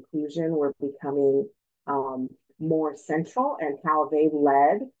 equity, and inclusion were becoming more central, and how they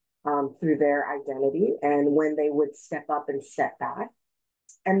led through their identity and when they would step up and step back.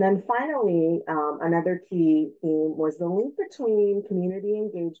 And then finally, another key theme was the link between community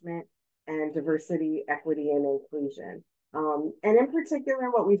engagement and diversity, equity, and inclusion. And in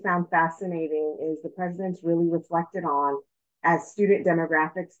particular, what we found fascinating is the presidents really reflected on as student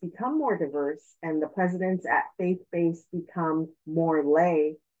demographics become more diverse and the presidents at faith-based become more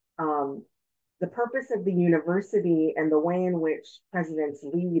lay, the purpose of the university and the way in which presidents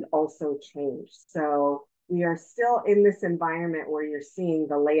lead also changed. So we are still in this environment where you're seeing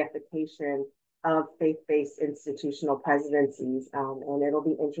the layification of faith-based institutional presidencies, and it'll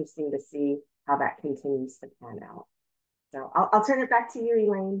be interesting to see how that continues to pan out. So I'll turn it back to you,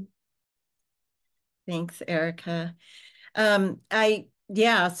 Elaine. Thanks, Erica.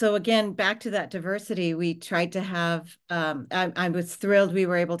 So again, back to that diversity, we tried to have, I was thrilled we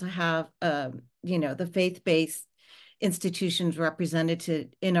were able to have, the faith-based institutions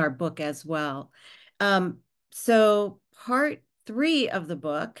represented in our book as well. So part 3 of the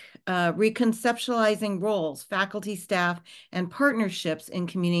book, reconceptualizing roles, faculty, staff, and partnerships in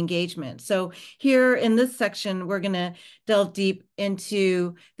community engagement. So here in this section, we're going to delve deep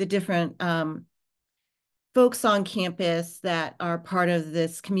into the different folks on campus that are part of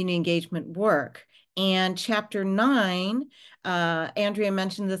this community engagement work. And chapter 9, Andrea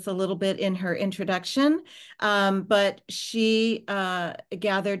mentioned this a little bit in her introduction, but she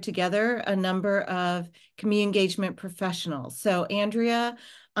gathered together a number of community engagement professionals. So Andrea,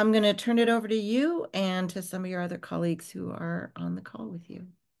 I'm going to turn it over to you and to some of your other colleagues who are on the call with you.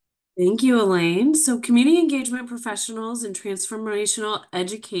 Thank you, Elaine. So community engagement professionals in transformational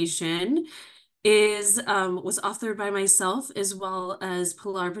education was authored by myself as well as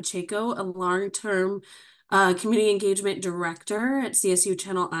Pilar Pacheco, a long-term community engagement director at CSU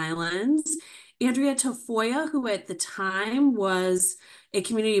Channel Islands. Andrea Tully, who at the time was a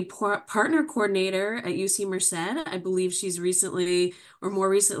community partner coordinator at UC Merced. I believe she's recently or more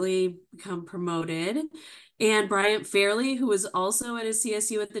recently become promoted. And Bryant Fairley, who was also at a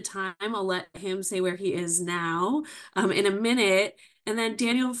CSU at the time. I'll let him say where he is now in a minute. And then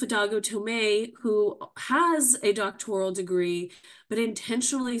Daniel Fidalgo Tomei, who has a doctoral degree, but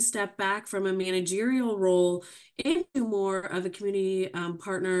intentionally stepped back from a managerial role into more of a community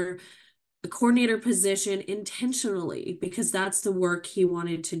partner, a coordinator position intentionally, because that's the work he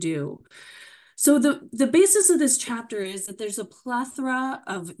wanted to do. So the basis of this chapter is that there's a plethora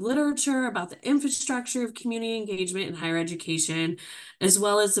of literature about the infrastructure of community engagement in higher education, as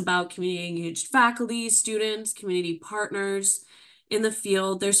well as about community engaged faculty, students, community partners in the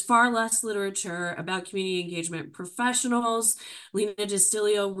field. There's far less literature about community engagement professionals. Lena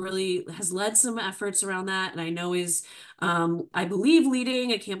Distilio really has led some efforts around that, and I know is, I believe,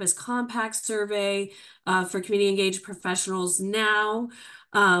 leading a campus compact survey for community engaged professionals now.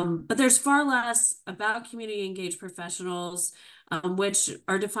 But there's far less about community engaged professionals, which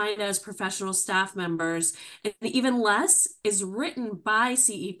are defined as professional staff members, and even less is written by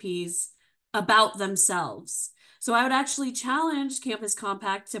CEPs about themselves. So I would actually challenge Campus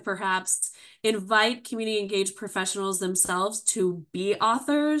Compact to perhaps invite community engaged professionals themselves to be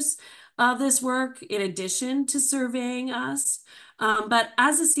authors of this work in addition to surveying us. But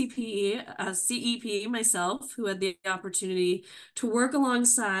as a CEP myself, who had the opportunity to work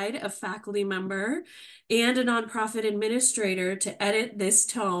alongside a faculty member and a nonprofit administrator to edit this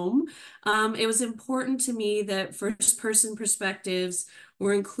tome, it was important to me that first-person perspectives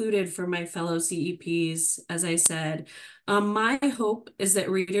were included for my fellow CEPs, as I said. My hope is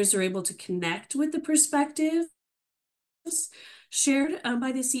that readers are able to connect with the perspectives shared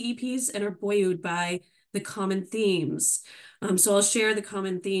by the CEPs and are buoyed by the common themes. So I'll share the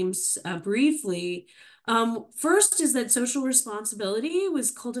common themes briefly. First is that social responsibility was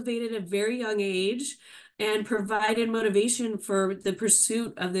cultivated at a very young age and provided motivation for the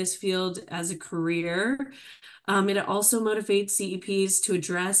pursuit of this field as a career. It also motivates CEPs to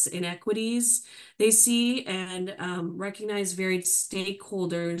address inequities they see and recognize varied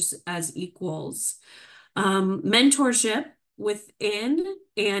stakeholders as equals. Mentorship within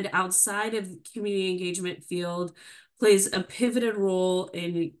and outside of the community engagement field plays a pivotal role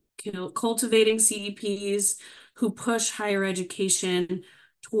in cultivating CEPs who push higher education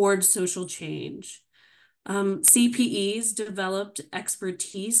towards social change. CPEs developed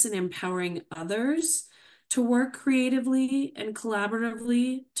expertise in empowering others to work creatively and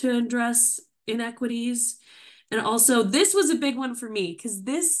collaboratively to address inequities. And also, this was a big one for me because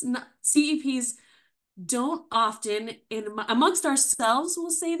CEPs don't often amongst ourselves will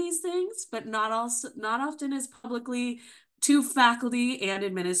say these things, but not often as publicly to faculty and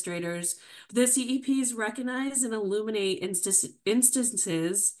administrators. The CEPs recognize and illuminate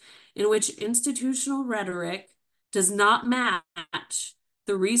instances in which institutional rhetoric does not match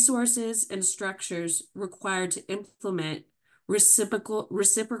the resources and structures required to implement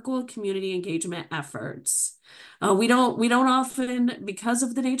reciprocal community engagement efforts. We don't often, because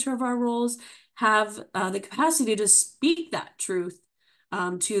of the nature of our roles, have the capacity to speak that truth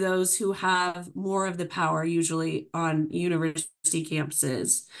to those who have more of the power, usually on university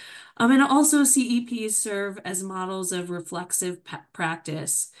campuses. And also CEPs serve as models of reflexive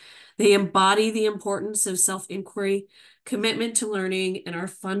practice. They embody the importance of self-inquiry, commitment to learning, and our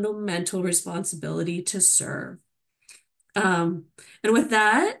fundamental responsibility to serve. And with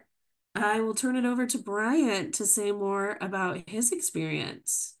that, I will turn it over to Bryant to say more about his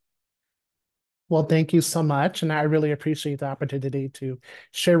experience. Well, thank you so much. And I really appreciate the opportunity to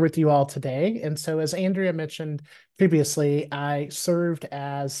share with you all today. And so, as Andrea mentioned previously, I served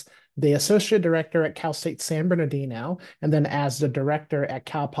as the associate director at Cal State San Bernardino, and then as the director at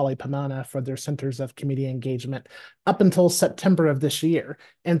Cal Poly Pomona for their Centers of Community Engagement up until September of this year.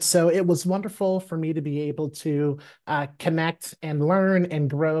 And so it was wonderful for me to be able to connect and learn and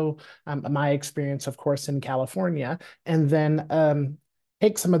grow my experience, of course, in California, and then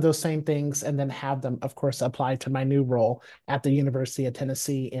take some of those same things and then have them, of course, apply to my new role at the University of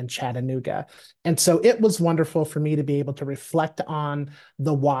Tennessee in Chattanooga. And so it was wonderful for me to be able to reflect on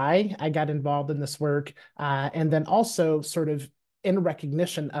the why I got involved in this work, and then also sort of in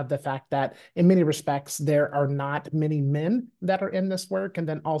recognition of the fact that in many respects, there are not many men that are in this work. And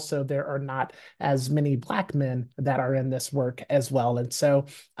then also there are not as many Black men that are in this work as well. And so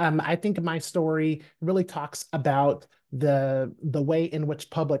I think my story really talks about the way in which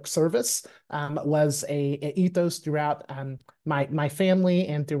public service was a ethos throughout my family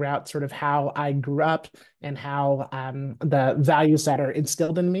and throughout sort of how I grew up and how the values that are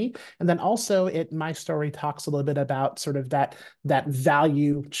instilled in me. And then also my story talks a little bit about sort of that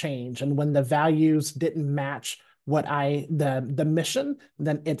value change. And when the values didn't match the mission,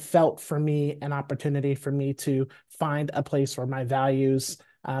 then it felt for me an opportunity for me to find a place where my values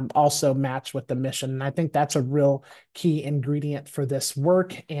also match with the mission. And I think that's a real key ingredient for this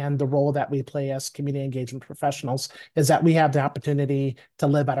work and the role that we play as community engagement professionals is that we have the opportunity to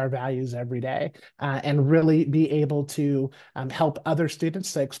live out our values every day and really be able to help other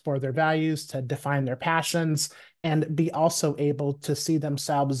students to explore their values, to define their passions, and be also able to see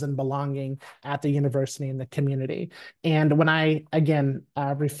themselves in belonging at the university and the community. And when I, again,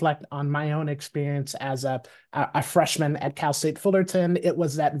 reflect on my own experience as a freshman at Cal State Fullerton, it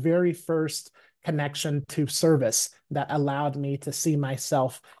was that very first connection to service that allowed me to see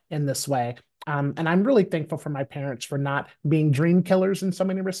myself in this way. And I'm really thankful for my parents for not being dream killers in so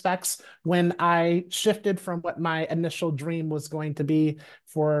many respects. When I shifted from what my initial dream was going to be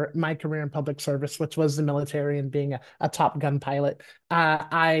for my career in public service, which was the military and being a Top Gun pilot,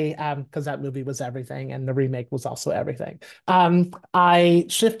 because that movie was everything and the remake was also everything, I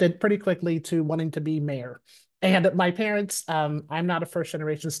shifted pretty quickly to wanting to be mayor. And my parents, I'm not a first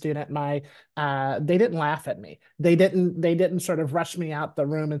generation student. They didn't laugh at me. They didn't sort of rush me out the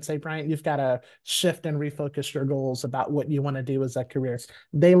room and say, Bryant, you've got to shift and refocus your goals about what you want to do as a career.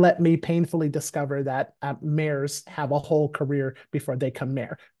 They let me painfully discover that mayors have a whole career before they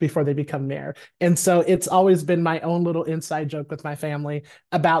become mayor. And so it's always been my own little inside joke with my family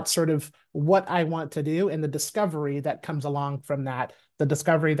about sort of what I want to do and the discovery that comes along from that the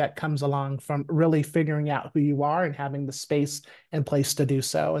discovery that comes along from really figuring out who you are and having the space and place to do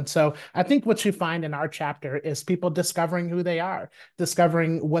so. And so I think what you find in our chapter is people discovering who they are,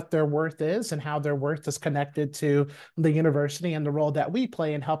 discovering what their worth is and how their worth is connected to the university and the role that we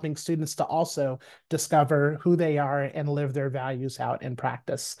play in helping students to also discover who they are and live their values out in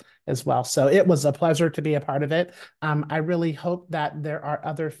practice as well. So it was a pleasure to be a part of it. I really hope that there are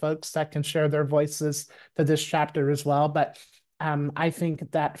other folks that can share their voices to this chapter as well. But I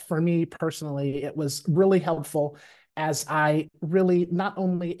think that for me personally, it was really helpful as I really not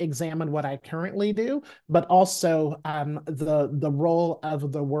only examine what I currently do, but also the role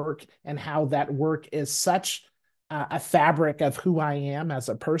of the work and how that work is such a fabric of who I am as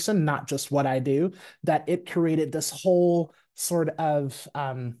a person, not just what I do, that it created this whole sort of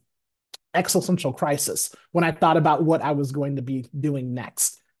existential crisis when I thought about what I was going to be doing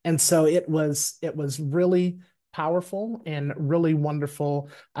next. And so it was really powerful and really wonderful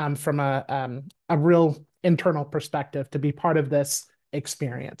from a real internal perspective to be part of this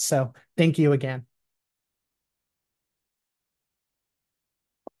experience. So thank you again.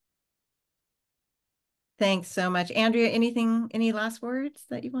 Thanks so much. Andrea, any last words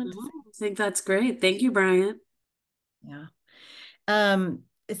that you want to say? I think that's great. Thank you, Bryant. Yeah.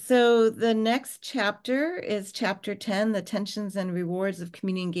 So the next chapter is chapter 10, the tensions and rewards of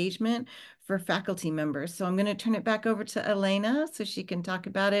community engagement for faculty members. So I'm going to turn it back over to Elena so she can talk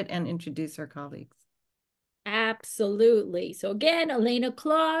about it and introduce her colleagues. Absolutely. So again, Elena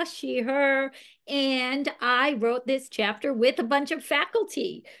Klaw, she, her, and I wrote this chapter with a bunch of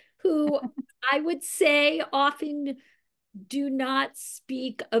faculty who I would say often do not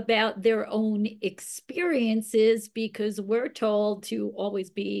speak about their own experiences because we're told to always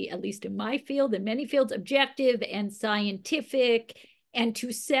be, at least in my field and many fields, objective and scientific, and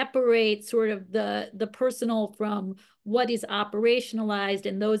to separate sort of the personal from what is operationalized.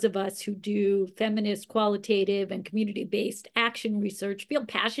 And those of us who do feminist, qualitative, and community-based action research feel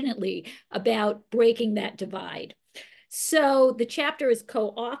passionately about breaking that divide. So the chapter is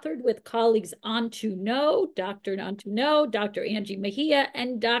co-authored with colleagues Dr. Antuno, Dr. Angie Mejia,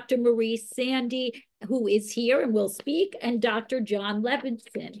 and Dr. Marie Sandy, who is here and will speak, and Dr. John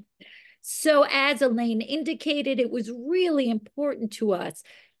Levinson. So as Elaine indicated, it was really important to us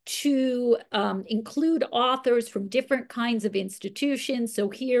to include authors from different kinds of institutions. So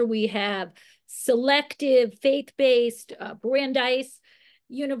here we have selective, faith-based, Brandeis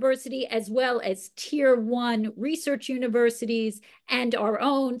University, as well as tier 1 research universities, and our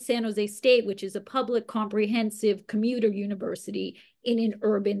own San Jose State, which is a public comprehensive commuter university in an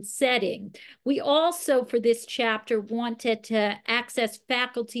urban setting. We also, for this chapter, wanted to access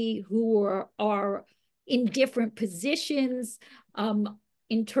faculty who are in different positions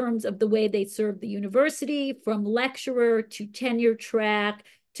in terms of the way they serve the university, from lecturer to tenure track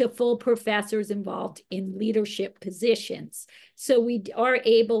to full professors involved in leadership positions. So we are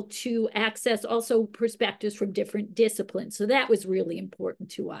able to access also perspectives from different disciplines. So that was really important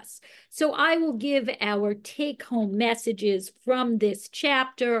to us. So I will give our take-home messages from this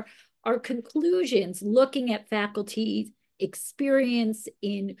chapter, our conclusions, looking at faculty experience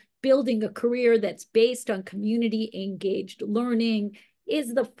in building a career that's based on community-engaged learning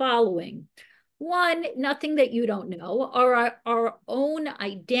is the following. One, nothing that you don't know. Our own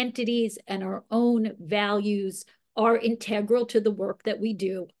identities and our own values are integral to the work that we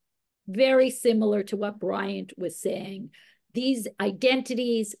do. Very similar to what Bryant was saying. These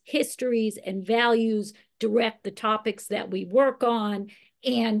identities, histories, and values direct the topics that we work on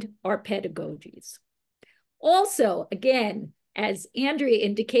and our pedagogies. Also, again, as Andrea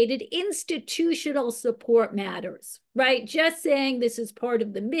indicated, institutional support matters, right? Just saying this is part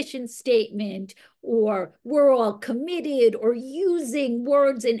of the mission statement, or we're all committed, or using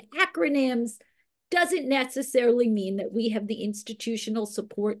words and acronyms doesn't necessarily mean that we have the institutional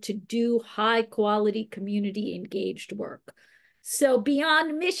support to do high quality community engaged work. So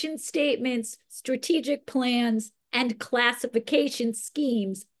beyond mission statements, strategic plans, and classification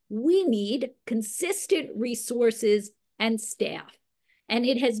schemes, we need consistent resources and staff. And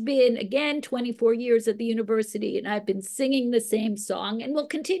it has been, again, 24 years at the university, and I've been singing the same song and will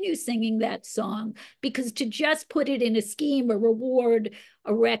continue singing that song, because to just put it in a scheme, a reward,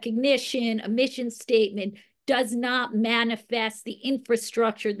 a recognition, a mission statement does not manifest the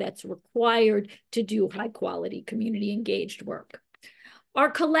infrastructure that's required to do high quality community engaged work.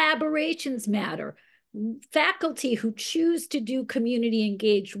 Our collaborations matter. Faculty who choose to do community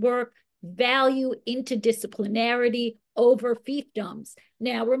engaged work value interdisciplinarity over fiefdoms.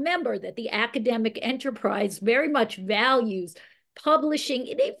 Now, remember that the academic enterprise very much values publishing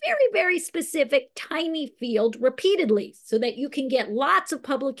in a very, very specific, tiny field repeatedly so that you can get lots of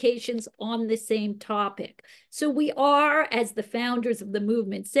publications on the same topic. So we are, as the founders of the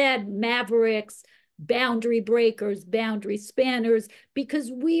movement said, mavericks, boundary breakers, boundary spanners,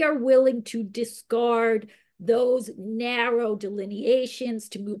 because we are willing to discard those narrow delineations,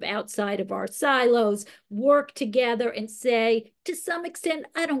 to move outside of our silos, work together and say, to some extent,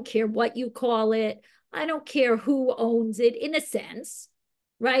 I don't care what you call it. I don't care who owns it, in a sense,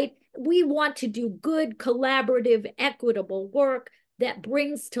 right? We want to do good, collaborative, equitable work that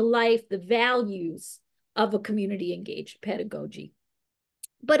brings to life the values of a community-engaged pedagogy.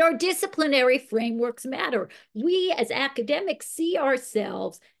 But our disciplinary frameworks matter. We as academics see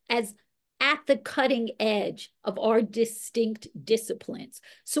ourselves as at the cutting edge of our distinct disciplines.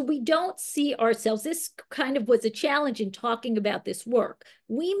 So we don't see ourselves, this kind of was a challenge in talking about this work.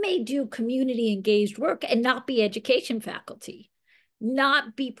 We may do community engaged work and not be education faculty,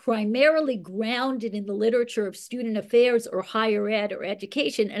 not be primarily grounded in the literature of student affairs or higher ed or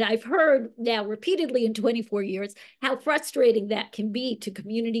education. And I've heard now repeatedly in 24 years how frustrating that can be to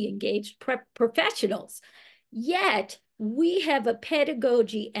community engaged professionals. Yet, we have a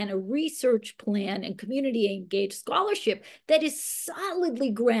pedagogy and a research plan and community engaged scholarship that is solidly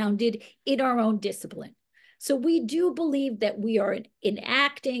grounded in our own discipline. So we do believe that we are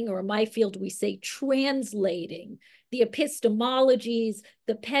enacting, or in my field, we say translating the epistemologies,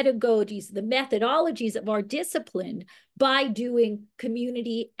 the pedagogies, the methodologies of our discipline by doing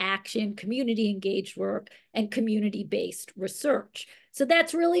community action, community engaged work, and community-based research. So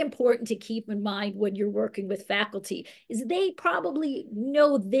that's really important to keep in mind when you're working with faculty, is they probably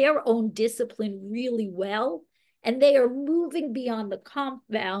know their own discipline really well, and they are moving beyond the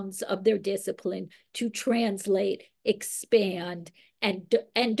confines of their discipline to translate, expand, and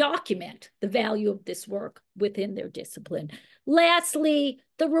document the value of this work within their discipline. Lastly,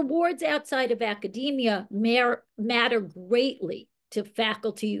 the rewards outside of academia matter greatly to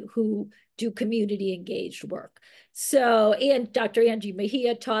faculty who do community engaged work. So, and Dr. Angie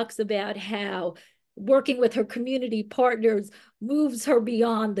Mejia talks about how working with her community partners moves her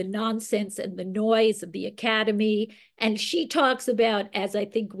beyond the nonsense and the noise of the academy. And she talks about, as I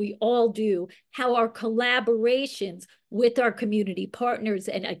think we all do, how our collaborations with our community partners,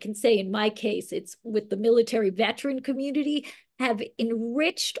 and I can say in my case, it's with the military veteran community, have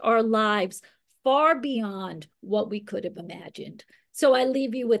enriched our lives far beyond what we could have imagined. So I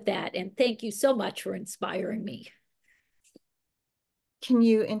leave you with that, and thank you so much for inspiring me. Can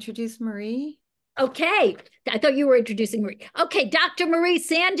you introduce Marie? Okay, I thought you were introducing Marie. Okay, Dr. Marie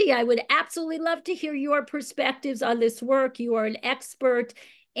Sandy, I would absolutely love to hear your perspectives on this work. You are an expert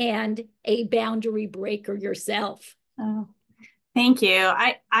and a boundary breaker yourself. Oh, thank you.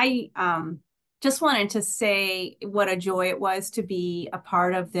 I just wanted to say what a joy it was to be a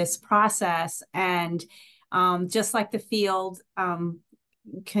part of this process. And just like the field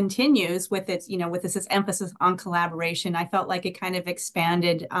continues with its, with this emphasis on collaboration, I felt like it kind of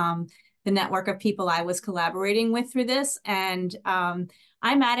expanded the network of people I was collaborating with through this. And I'm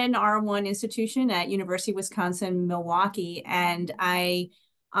at an R1 institution at University of Wisconsin-Milwaukee. And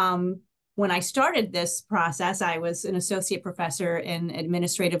when I started this process, I was an associate professor in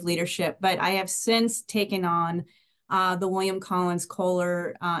administrative leadership, but I have since taken on the William Collins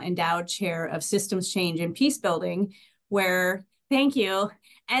Kohler Endowed Chair of Systems Change and Peace Building, where, thank you.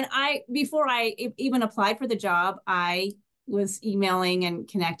 And before I even applied for the job, I was emailing and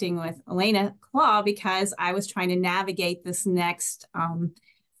connecting with Elena Klaw because I was trying to navigate this next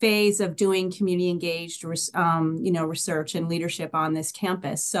phase of doing community engaged, research and leadership on this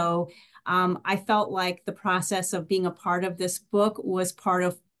campus. So I felt like the process of being a part of this book was part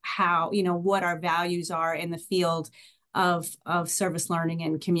of how, what our values are in the field of service learning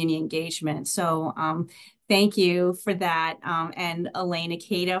and community engagement. So thank you for that. And Elaine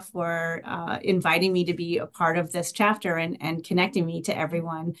K for inviting me to be a part of this chapter and connecting me to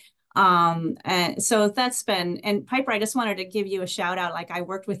everyone. And so that's been, and Piper, I just wanted to give you a shout out. Like I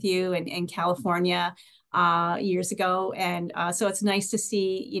worked with you in California years ago. And so it's nice to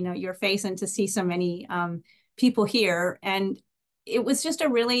see, your face and to see so many people here. And it was just a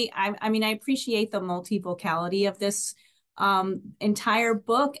really, I mean, I appreciate the multivocality of this entire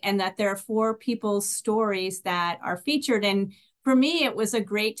book, and that there are 4 people's stories that are featured. And for me, it was a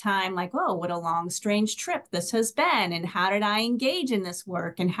great time, like, oh, what a long, strange trip this has been. And how did I engage in this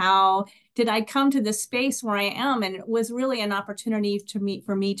work? And how did I come to this space where I am? And it was really an opportunity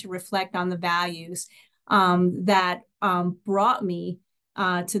for me to reflect on the values that brought me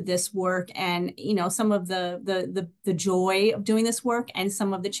to this work, and some of the joy of doing this work, and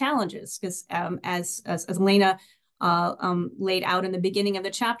some of the challenges, because as Elena laid out in the beginning of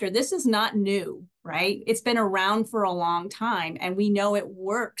the chapter. This is not new, right? It's been around for a long time, and we know it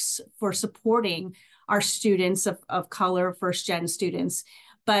works for supporting our students of color, first-gen students.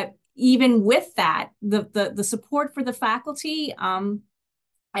 But even with that, the support for the faculty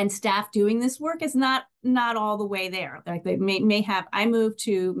and staff doing this work is not all the way there. Like they may have. I moved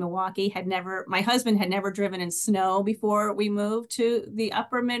to Milwaukee, my husband had never driven in snow before we moved to the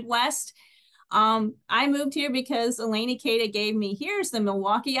upper Midwest. I moved here because Elaine K gave me, here's the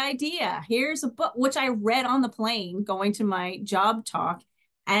Milwaukee idea. Here's a book, which I read on the plane going to my job talk.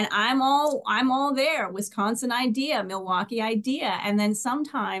 And I'm all there. Wisconsin idea, Milwaukee idea. And then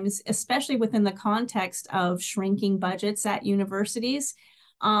sometimes, especially within the context of shrinking budgets at universities,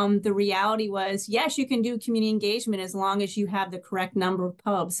 the reality was, yes, you can do community engagement as long as you have the correct number of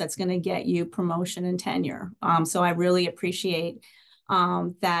pubs that's going to get you promotion and tenure. So I really appreciate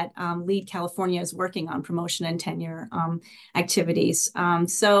that Lead California is working on promotion and tenure activities.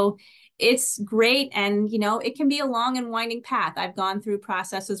 So it's great. And, it can be a long and winding path. I've gone through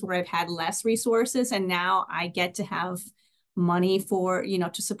processes where I've had less resources, and now I get to have money for,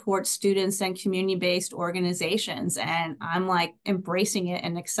 to support students and community-based organizations. And I'm like embracing it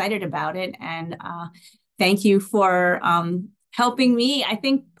and excited about it. And thank you for helping me. I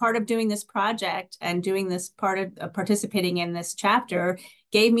think part of doing this project and doing this part of participating in this chapter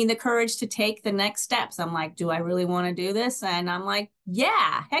gave me the courage to take the next steps. I'm like, do I really want to do this? And I'm like,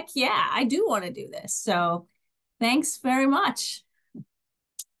 yeah, heck yeah, I do want to do this. So thanks very much.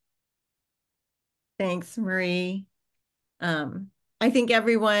 Thanks, Marie. I think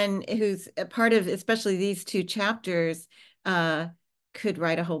everyone who's a part of, especially these two chapters, could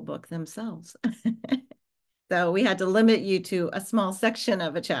write a whole book themselves. So we had to limit you to a small section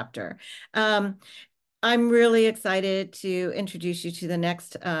of a chapter. I'm really excited to introduce you to the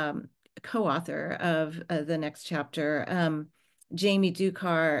next co-author of the next chapter, Jamie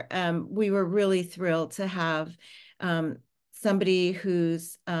Dukar. We were really thrilled to have somebody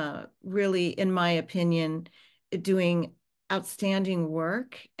who's really, in my opinion, doing outstanding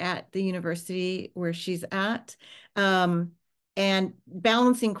work at the university where she's at. And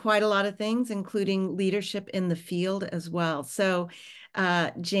balancing quite a lot of things, including leadership in the field as well. So,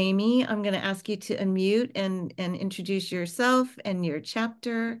 Jamie, I'm going to ask you to unmute and introduce yourself and your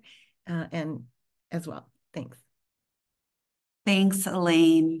chapter and as well. Thanks. Thanks,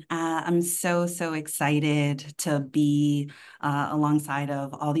 Elaine. I'm so excited to be alongside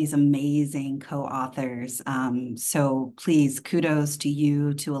of all these amazing co-authors. So please, kudos to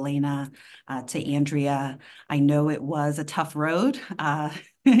you, to Elena, to Andrea. I know it was a tough road,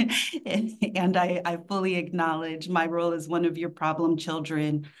 and I fully acknowledge my role as one of your problem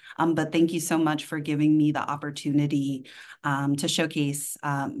children. But thank you so much for giving me the opportunity to showcase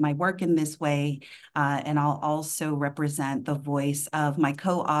my work in this way. And I'll also represent the voice of my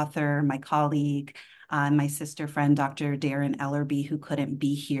co-author, my colleague, my sister friend, Dr. Darren Ellerby, who couldn't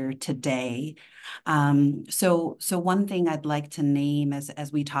be here today. So one thing I'd like to name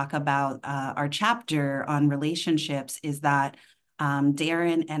as we talk about our chapter on relationships is that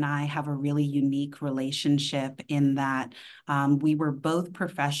Darren and I have a really unique relationship in that we were both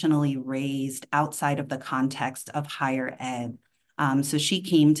professionally raised outside of the context of higher ed. So she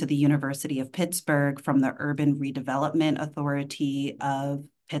came to the University of Pittsburgh from the Urban Redevelopment Authority of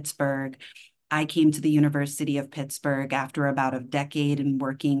Pittsburgh. I came to the University of Pittsburgh after about a decade in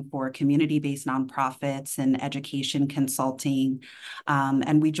working for community-based nonprofits and education consulting.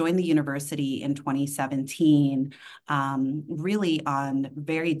 And we joined the university in 2017, really on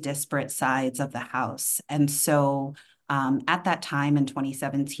very disparate sides of the house. And so at that time in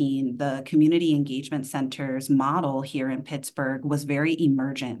 2017, the Community Engagement Center's model here in Pittsburgh was very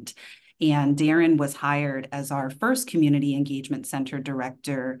emergent. And Darren was hired as our first Community Engagement Center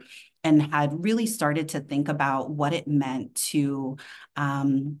director and had really started to think about what it meant to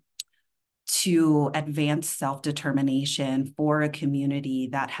advance self-determination for a community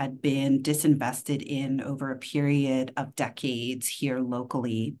that had been disinvested in over a period of decades here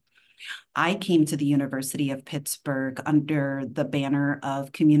locally. I came to the University of Pittsburgh under the banner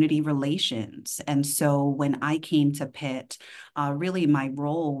of community relations. And so when I came to Pitt, really my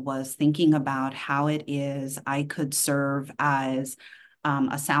role was thinking about how it is I could serve as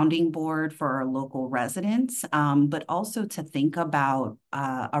a sounding board for our local residents, but also to think about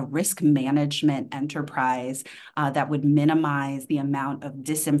a risk management enterprise that would minimize the amount of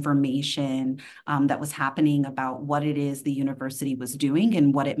disinformation that was happening about what it is the university was doing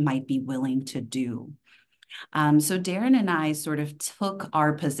and what it might be willing to do. So Darren and I sort of took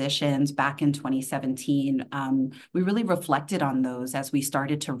our positions back in 2017. We really reflected on those as we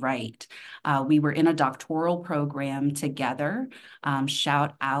started to write. We were in a doctoral program together.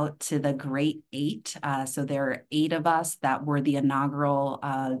 Shout out to the Great Eight. So there are 8 of us that were the inaugural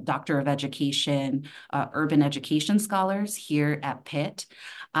Doctor of Education, Urban Education Scholars here at Pitt.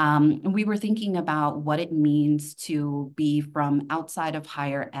 We were thinking about what it means to be from outside of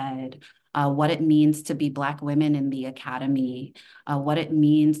higher ed, what it means to be Black women in the academy, what it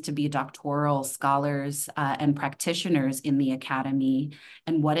means to be doctoral scholars and practitioners in the academy,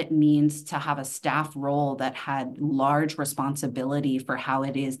 and what it means to have a staff role that had large responsibility for how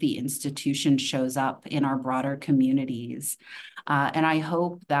it is the institution shows up in our broader communities. And I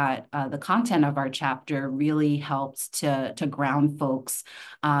hope that the content of our chapter really helps to ground folks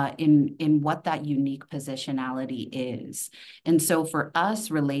in what that unique positionality is. And so for us,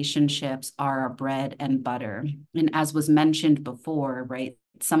 relationships are our bread and butter. And as was mentioned before, right,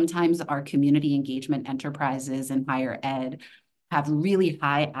 sometimes our community engagement enterprises in higher ed have really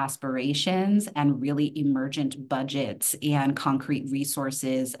high aspirations and really emergent budgets and concrete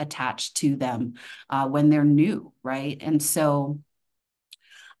resources attached to them when they're new, right? And so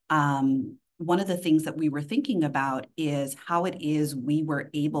one of the things that we were thinking about is how it is we were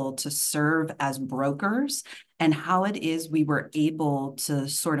able to serve as brokers and how it is we were able to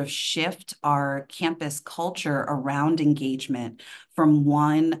sort of shift our campus culture around engagement from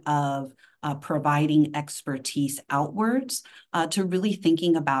one of providing expertise outwards to really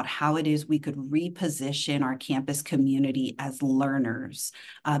thinking about how it is we could reposition our campus community as learners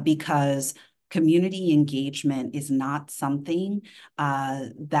because community engagement is not something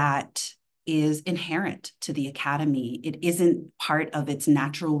that is inherent to the academy. It isn't part of its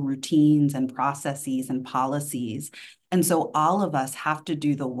natural routines and processes and policies. And so all of us have to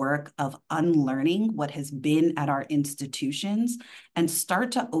do the work of unlearning what has been at our institutions and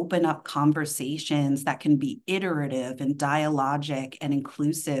start to open up conversations that can be iterative and dialogic and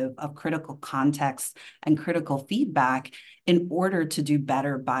inclusive of critical context and critical feedback in order to do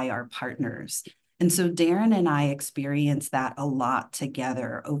better by our partners. And so Darren and I experienced that a lot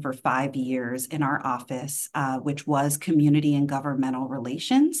together over 5 years in our office, which was Community and Governmental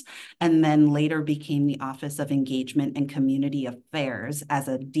Relations, and then later became the Office of Engagement and Community Affairs as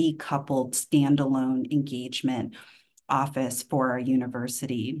a decoupled standalone engagement office for our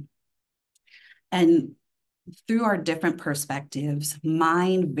university. And through our different perspectives,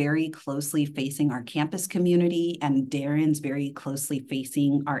 mine very closely facing our campus community and Darren's very closely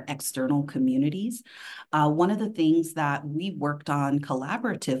facing our external communities. One of the things that we worked on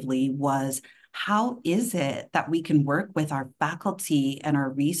collaboratively was how is it that we can work with our faculty and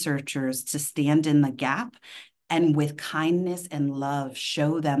our researchers to stand in the gap and with kindness and love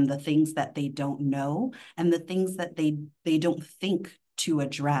show them the things that they don't know and the things that they don't think to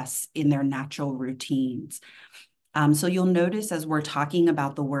address in their natural routines. So you'll notice as we're talking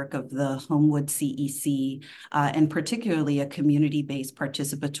about the work of the Homewood CEC, and particularly a community-based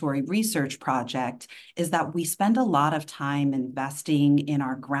participatory research project, is that we spend a lot of time investing in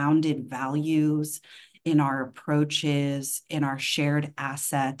our grounded values, in our approaches, in our shared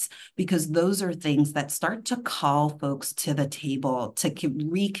assets, because those are things that start to call folks to the table to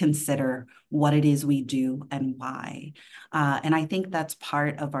reconsider what it is we do and why. And I think that's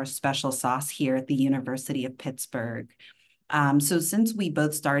part of our special sauce here at the University of Pittsburgh. So since we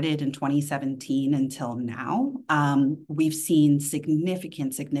both started in 2017 until now, we've seen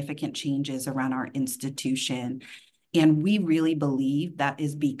significant changes around our institution. And we really believe that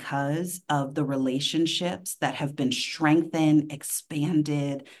is because of the relationships that have been strengthened,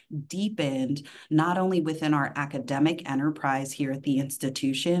 expanded, deepened, not only within our academic enterprise here at the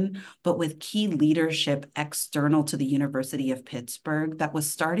institution, but with key leadership external to the University of Pittsburgh that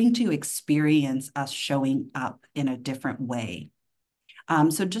was starting to experience us showing up in a different way.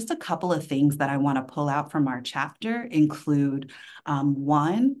 So just a couple of things that I want to pull out from our chapter include,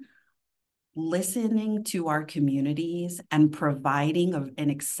 one, listening to our communities and providing an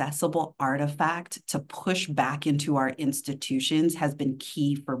accessible artifact to push back into our institutions has been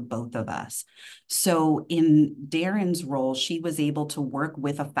key for both of us. So in Darren's role, she was able to work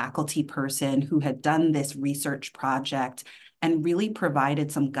with a faculty person who had done this research project and really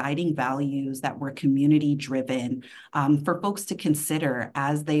provided some guiding values that were community-driven for folks to consider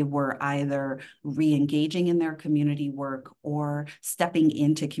as they were either re-engaging in their community work or stepping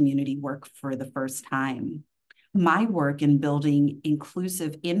into community work for the first time. My work in building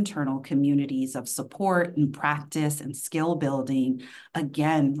inclusive internal communities of support and practice and skill building,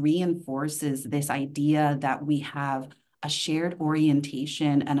 again, reinforces this idea that we have a shared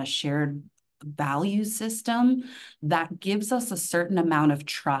orientation and a shared value system that gives us a certain amount of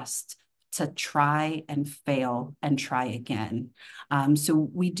trust to try and fail and try again. So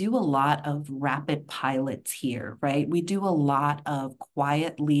we do a lot of rapid pilots here, right? We do a lot of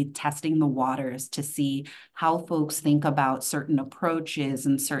quietly testing the waters to see how folks think about certain approaches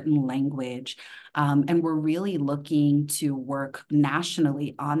and certain language. And we're really looking to work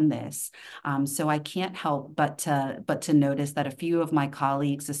nationally on this. So I can't help but to notice that a few of my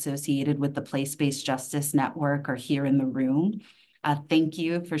colleagues associated with the Place-Based Justice Network are here in the room. Thank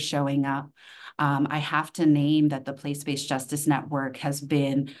you for showing up. I have to name that the Place-Based Justice Network has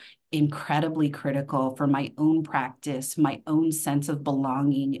been incredibly critical for my own practice, my own sense of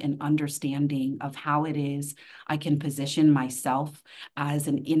belonging and understanding of how it is I can position myself as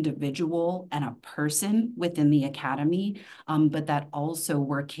an individual and a person within the academy, but that also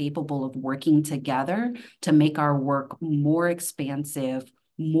we're capable of working together to make our work more expansive,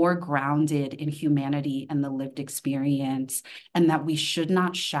 more grounded in humanity and the lived experience, and that we should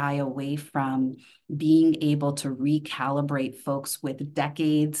not shy away from being able to recalibrate folks with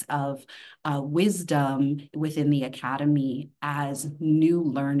decades of wisdom within the academy as new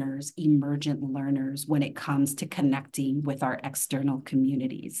learners, emergent learners when it comes to connecting with our external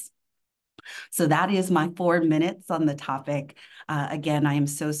communities. So that is my 4 minutes on the topic. Again, I am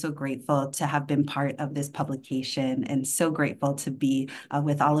so grateful to have been part of this publication and so grateful to be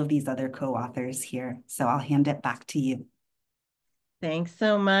with all of these other co-authors here. So I'll hand it back to you. Thanks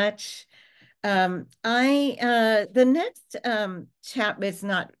so much. The next chapter is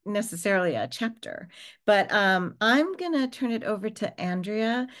not necessarily a chapter, but I'm going to turn it over to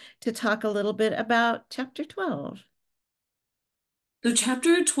Andrea to talk a little bit about chapter 12. So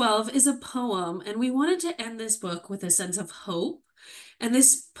chapter 12 is a poem, and we wanted to end this book with a sense of hope. And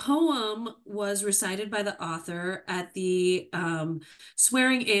this poem was recited by the author at the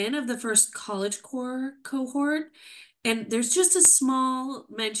swearing in of the first College Corps cohort. And there's just a small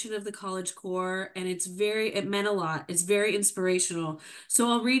mention of the College Corps, and it meant a lot. It's very inspirational. So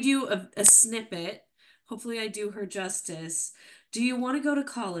I'll read you a snippet. Hopefully I do her justice. Do you want to go to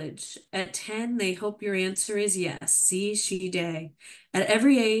college? At 10, they hope your answer is yes. See, she, day. At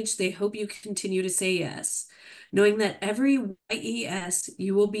every age, they hope you continue to say yes, knowing that every YES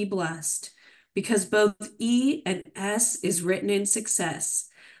you will be blessed, because both E and S is written in success,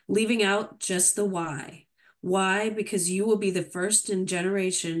 leaving out just the Y. Why? Because you will be the first in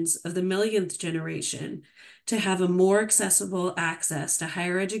generations of the millionth generation to have a more accessible access to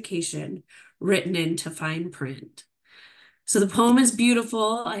higher education written into fine print. So the poem is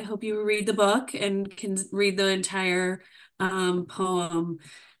beautiful. I hope you read the book and can read the entire poem.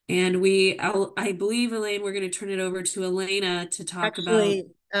 And I believe, Elaine, we're going to turn it over to Elena to talk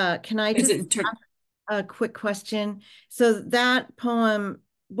about. Can I just ask a quick question? So that poem,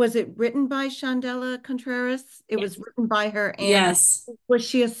 was it written by Shandela Contreras? It was written by her, and yes. Was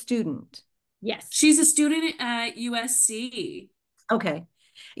she a student? Yes. She's a student at USC. Okay.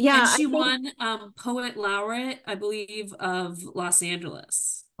 Yeah. And she won Poet Laureate, I believe, of Los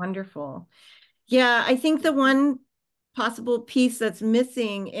Angeles. Wonderful. Yeah, I think the one possible piece that's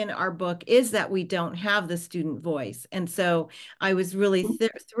missing in our book is that we don't have the student voice. And so I was really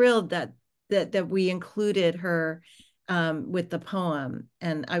thrilled that we included her with the poem.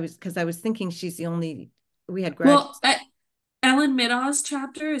 And because I was thinking she's the only, we had graduates. Well, Ellen Middaugh's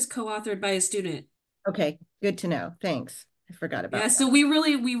chapter is co-authored by a student. Okay, good to know. Thanks. I forgot about that. So we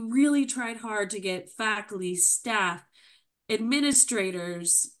really tried hard to get faculty, staff,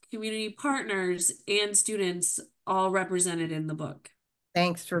 administrators, community partners, and students all represented in the book.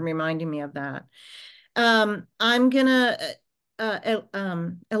 Thanks for reminding me of that. I'm gonna,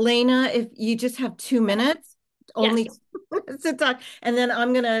 Elena, if you just have 2 minutes, only to talk, and then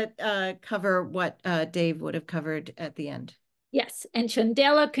I'm gonna cover what Dave would have covered at the end. Yes, and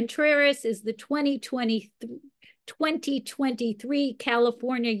Shandela Contreras is the 2023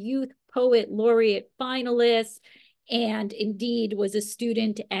 California Youth Poet Laureate finalist, and indeed was a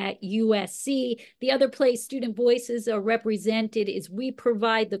student at USC. The other place student voices are represented is we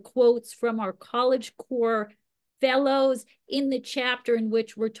provide the quotes from our College Corps fellows in the chapter in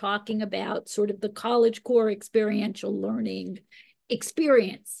which we're talking about sort of the College Corps experiential learning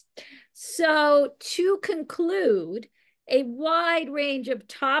experience. So to conclude, a wide range of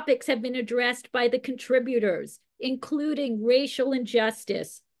topics have been addressed by the contributors, including racial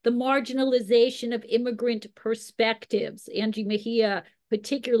injustice, the marginalization of immigrant perspectives. Angie Mejia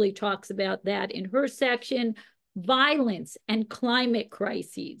particularly talks about that in her section, violence and climate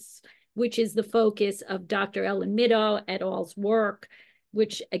crises, which is the focus of Dr. Ellen Middaugh et al.'s work,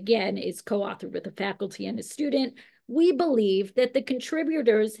 which again is co-authored with a faculty and a student. We believe that the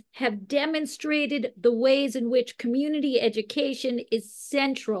contributors have demonstrated the ways in which community education is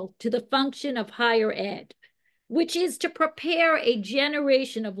central to the function of higher ed, which is to prepare a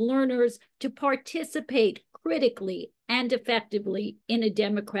generation of learners to participate critically and effectively in a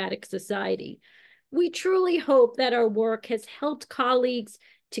democratic society. We truly hope that our work has helped colleagues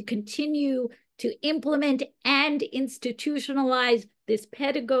to continue to implement and institutionalize this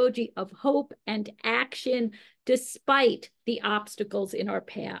pedagogy of hope and action despite the obstacles in our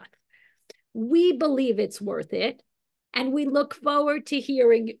path. We believe it's worth it, and we look forward to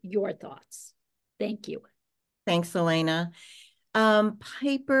hearing your thoughts. Thank you. Thanks, Elena.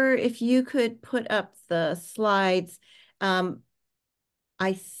 Piper, if you could put up the slides.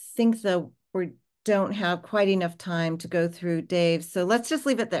 I think we don't have quite enough time to go through Dave, so let's just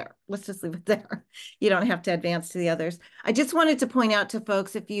leave it there. Let's just leave it there. You don't have to advance to the others. I just wanted to point out to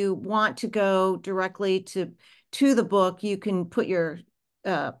folks, if you want to go directly to the book, you can put your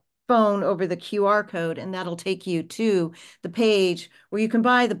phone over the QR code, and that'll take you to the page where you can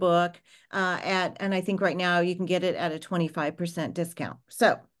buy the book and I think right now you can get it at a 25% discount.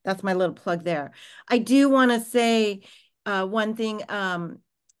 So that's my little plug there. I do want to say one thing,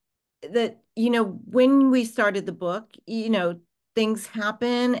 that, when we started the book, things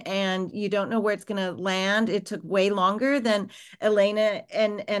happen and you don't know where it's going to land. It took way longer than Elena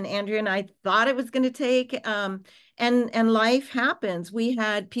and Andrea and I thought it was going to take. And life happens. We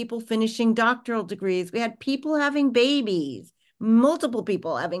had people finishing doctoral degrees. We had people having babies, multiple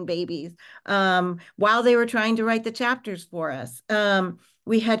people having babies while they were trying to write the chapters for us.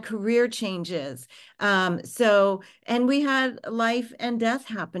 We had career changes. And we had life and death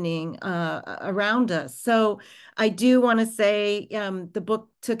happening around us. So I do want to say the book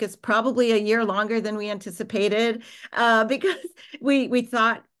took us probably a year longer than we anticipated because we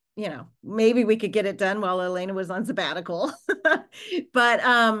thought, maybe we could get it done while Elena was on sabbatical.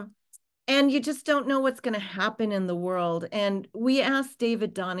 But and you just don't know what's going to happen in the world. And we asked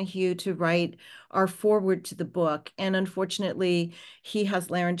David Donahue to write our foreword to the book. And unfortunately, he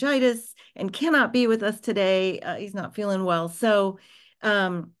has laryngitis and cannot be with us today. He's not feeling well. So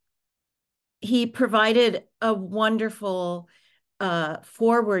he provided a wonderful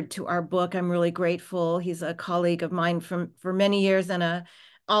foreword to our book. I'm really grateful. He's a colleague of mine for many years and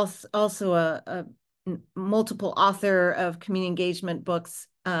also a multiple author of community engagement books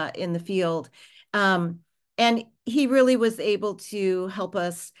in the field. And he really was able to help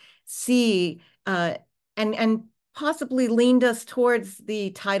us see and possibly leaned us towards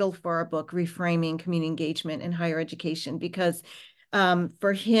the title for our book, Reframing Community Engagement in Higher Education, because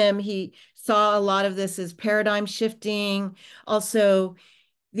for him, he saw a lot of this as paradigm shifting. Also,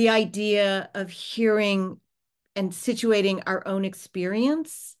 the idea of hearing and situating our own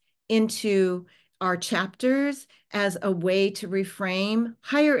experience into our chapters as a way to reframe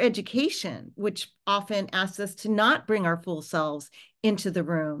higher education, which often asks us to not bring our full selves into the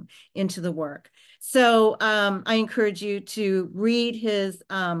room, into the work. So I encourage you to read his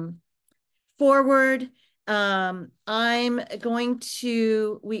foreword. We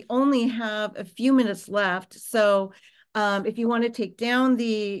only have a few minutes left. So if you want to take down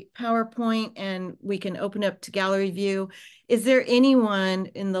the PowerPoint and we can open up to gallery view, is there anyone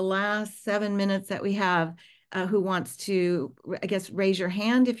in the last 7 minutes that we have who wants to, I guess, raise your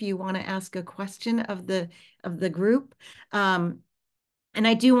hand if you want to ask a question of the group? And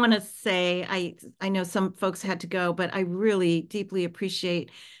I do want to say, I know some folks had to go, but I really deeply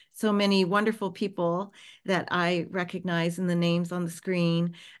appreciate so many wonderful people that I recognize in the names on the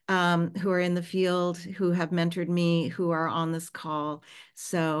screen who are in the field, who have mentored me, who are on this call.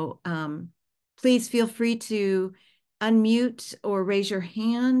 So please feel free to unmute or raise your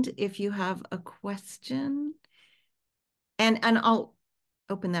hand if you have a question. And I'll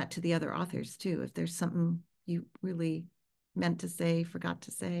open that to the other authors too, if there's something you really meant to say, forgot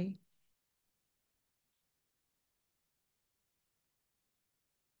to say.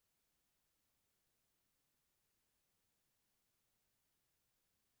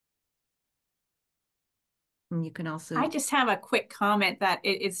 And you can also... I just have a quick comment that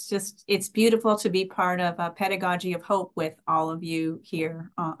it's beautiful to be part of a pedagogy of hope with all of you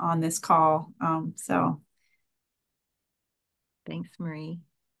here on this call. So thanks, Marie.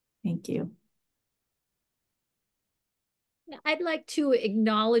 Thank you. I'd like to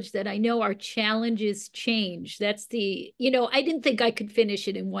acknowledge that I know our challenges change. That's I didn't think I could finish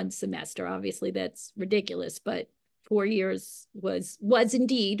it in one semester. Obviously, that's ridiculous, but 4 years was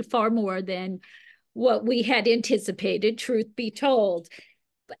indeed far more than what we had anticipated, truth be told.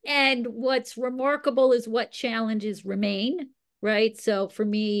 And what's remarkable is what challenges remain. right? So for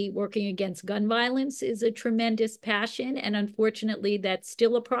me, working against gun violence is a tremendous passion, and unfortunately, that's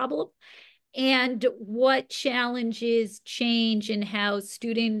still a problem. And what challenges change in how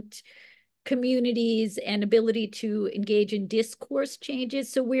student communities and ability to engage in discourse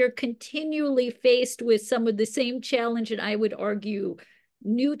changes. So we're continually faced with some of the same challenge, and I would argue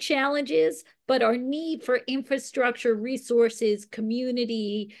new challenges, but our need for infrastructure, resources,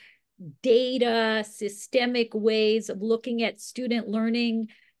 community, data, systemic ways of looking at student learning,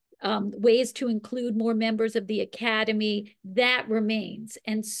 ways to include more members of the academy, that remains.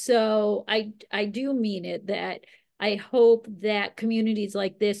 And so I do mean it, that I hope that communities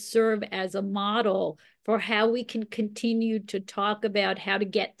like this serve as a model for how we can continue to talk about how to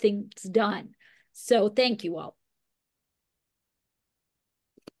get things done. So thank you all.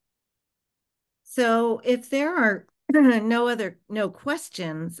 So if there are no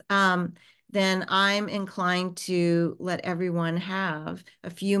questions, then I'm inclined to let everyone have a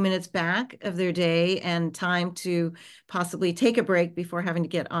few minutes back of their day and time to possibly take a break before having to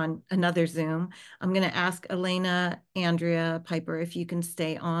get on another Zoom. I'm going to ask Elena, Andrea, Piper, if you can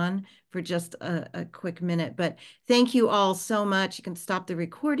stay on for just a quick minute. But thank you all so much. You can stop the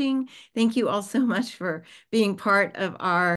recording. Thank you all so much for being part of our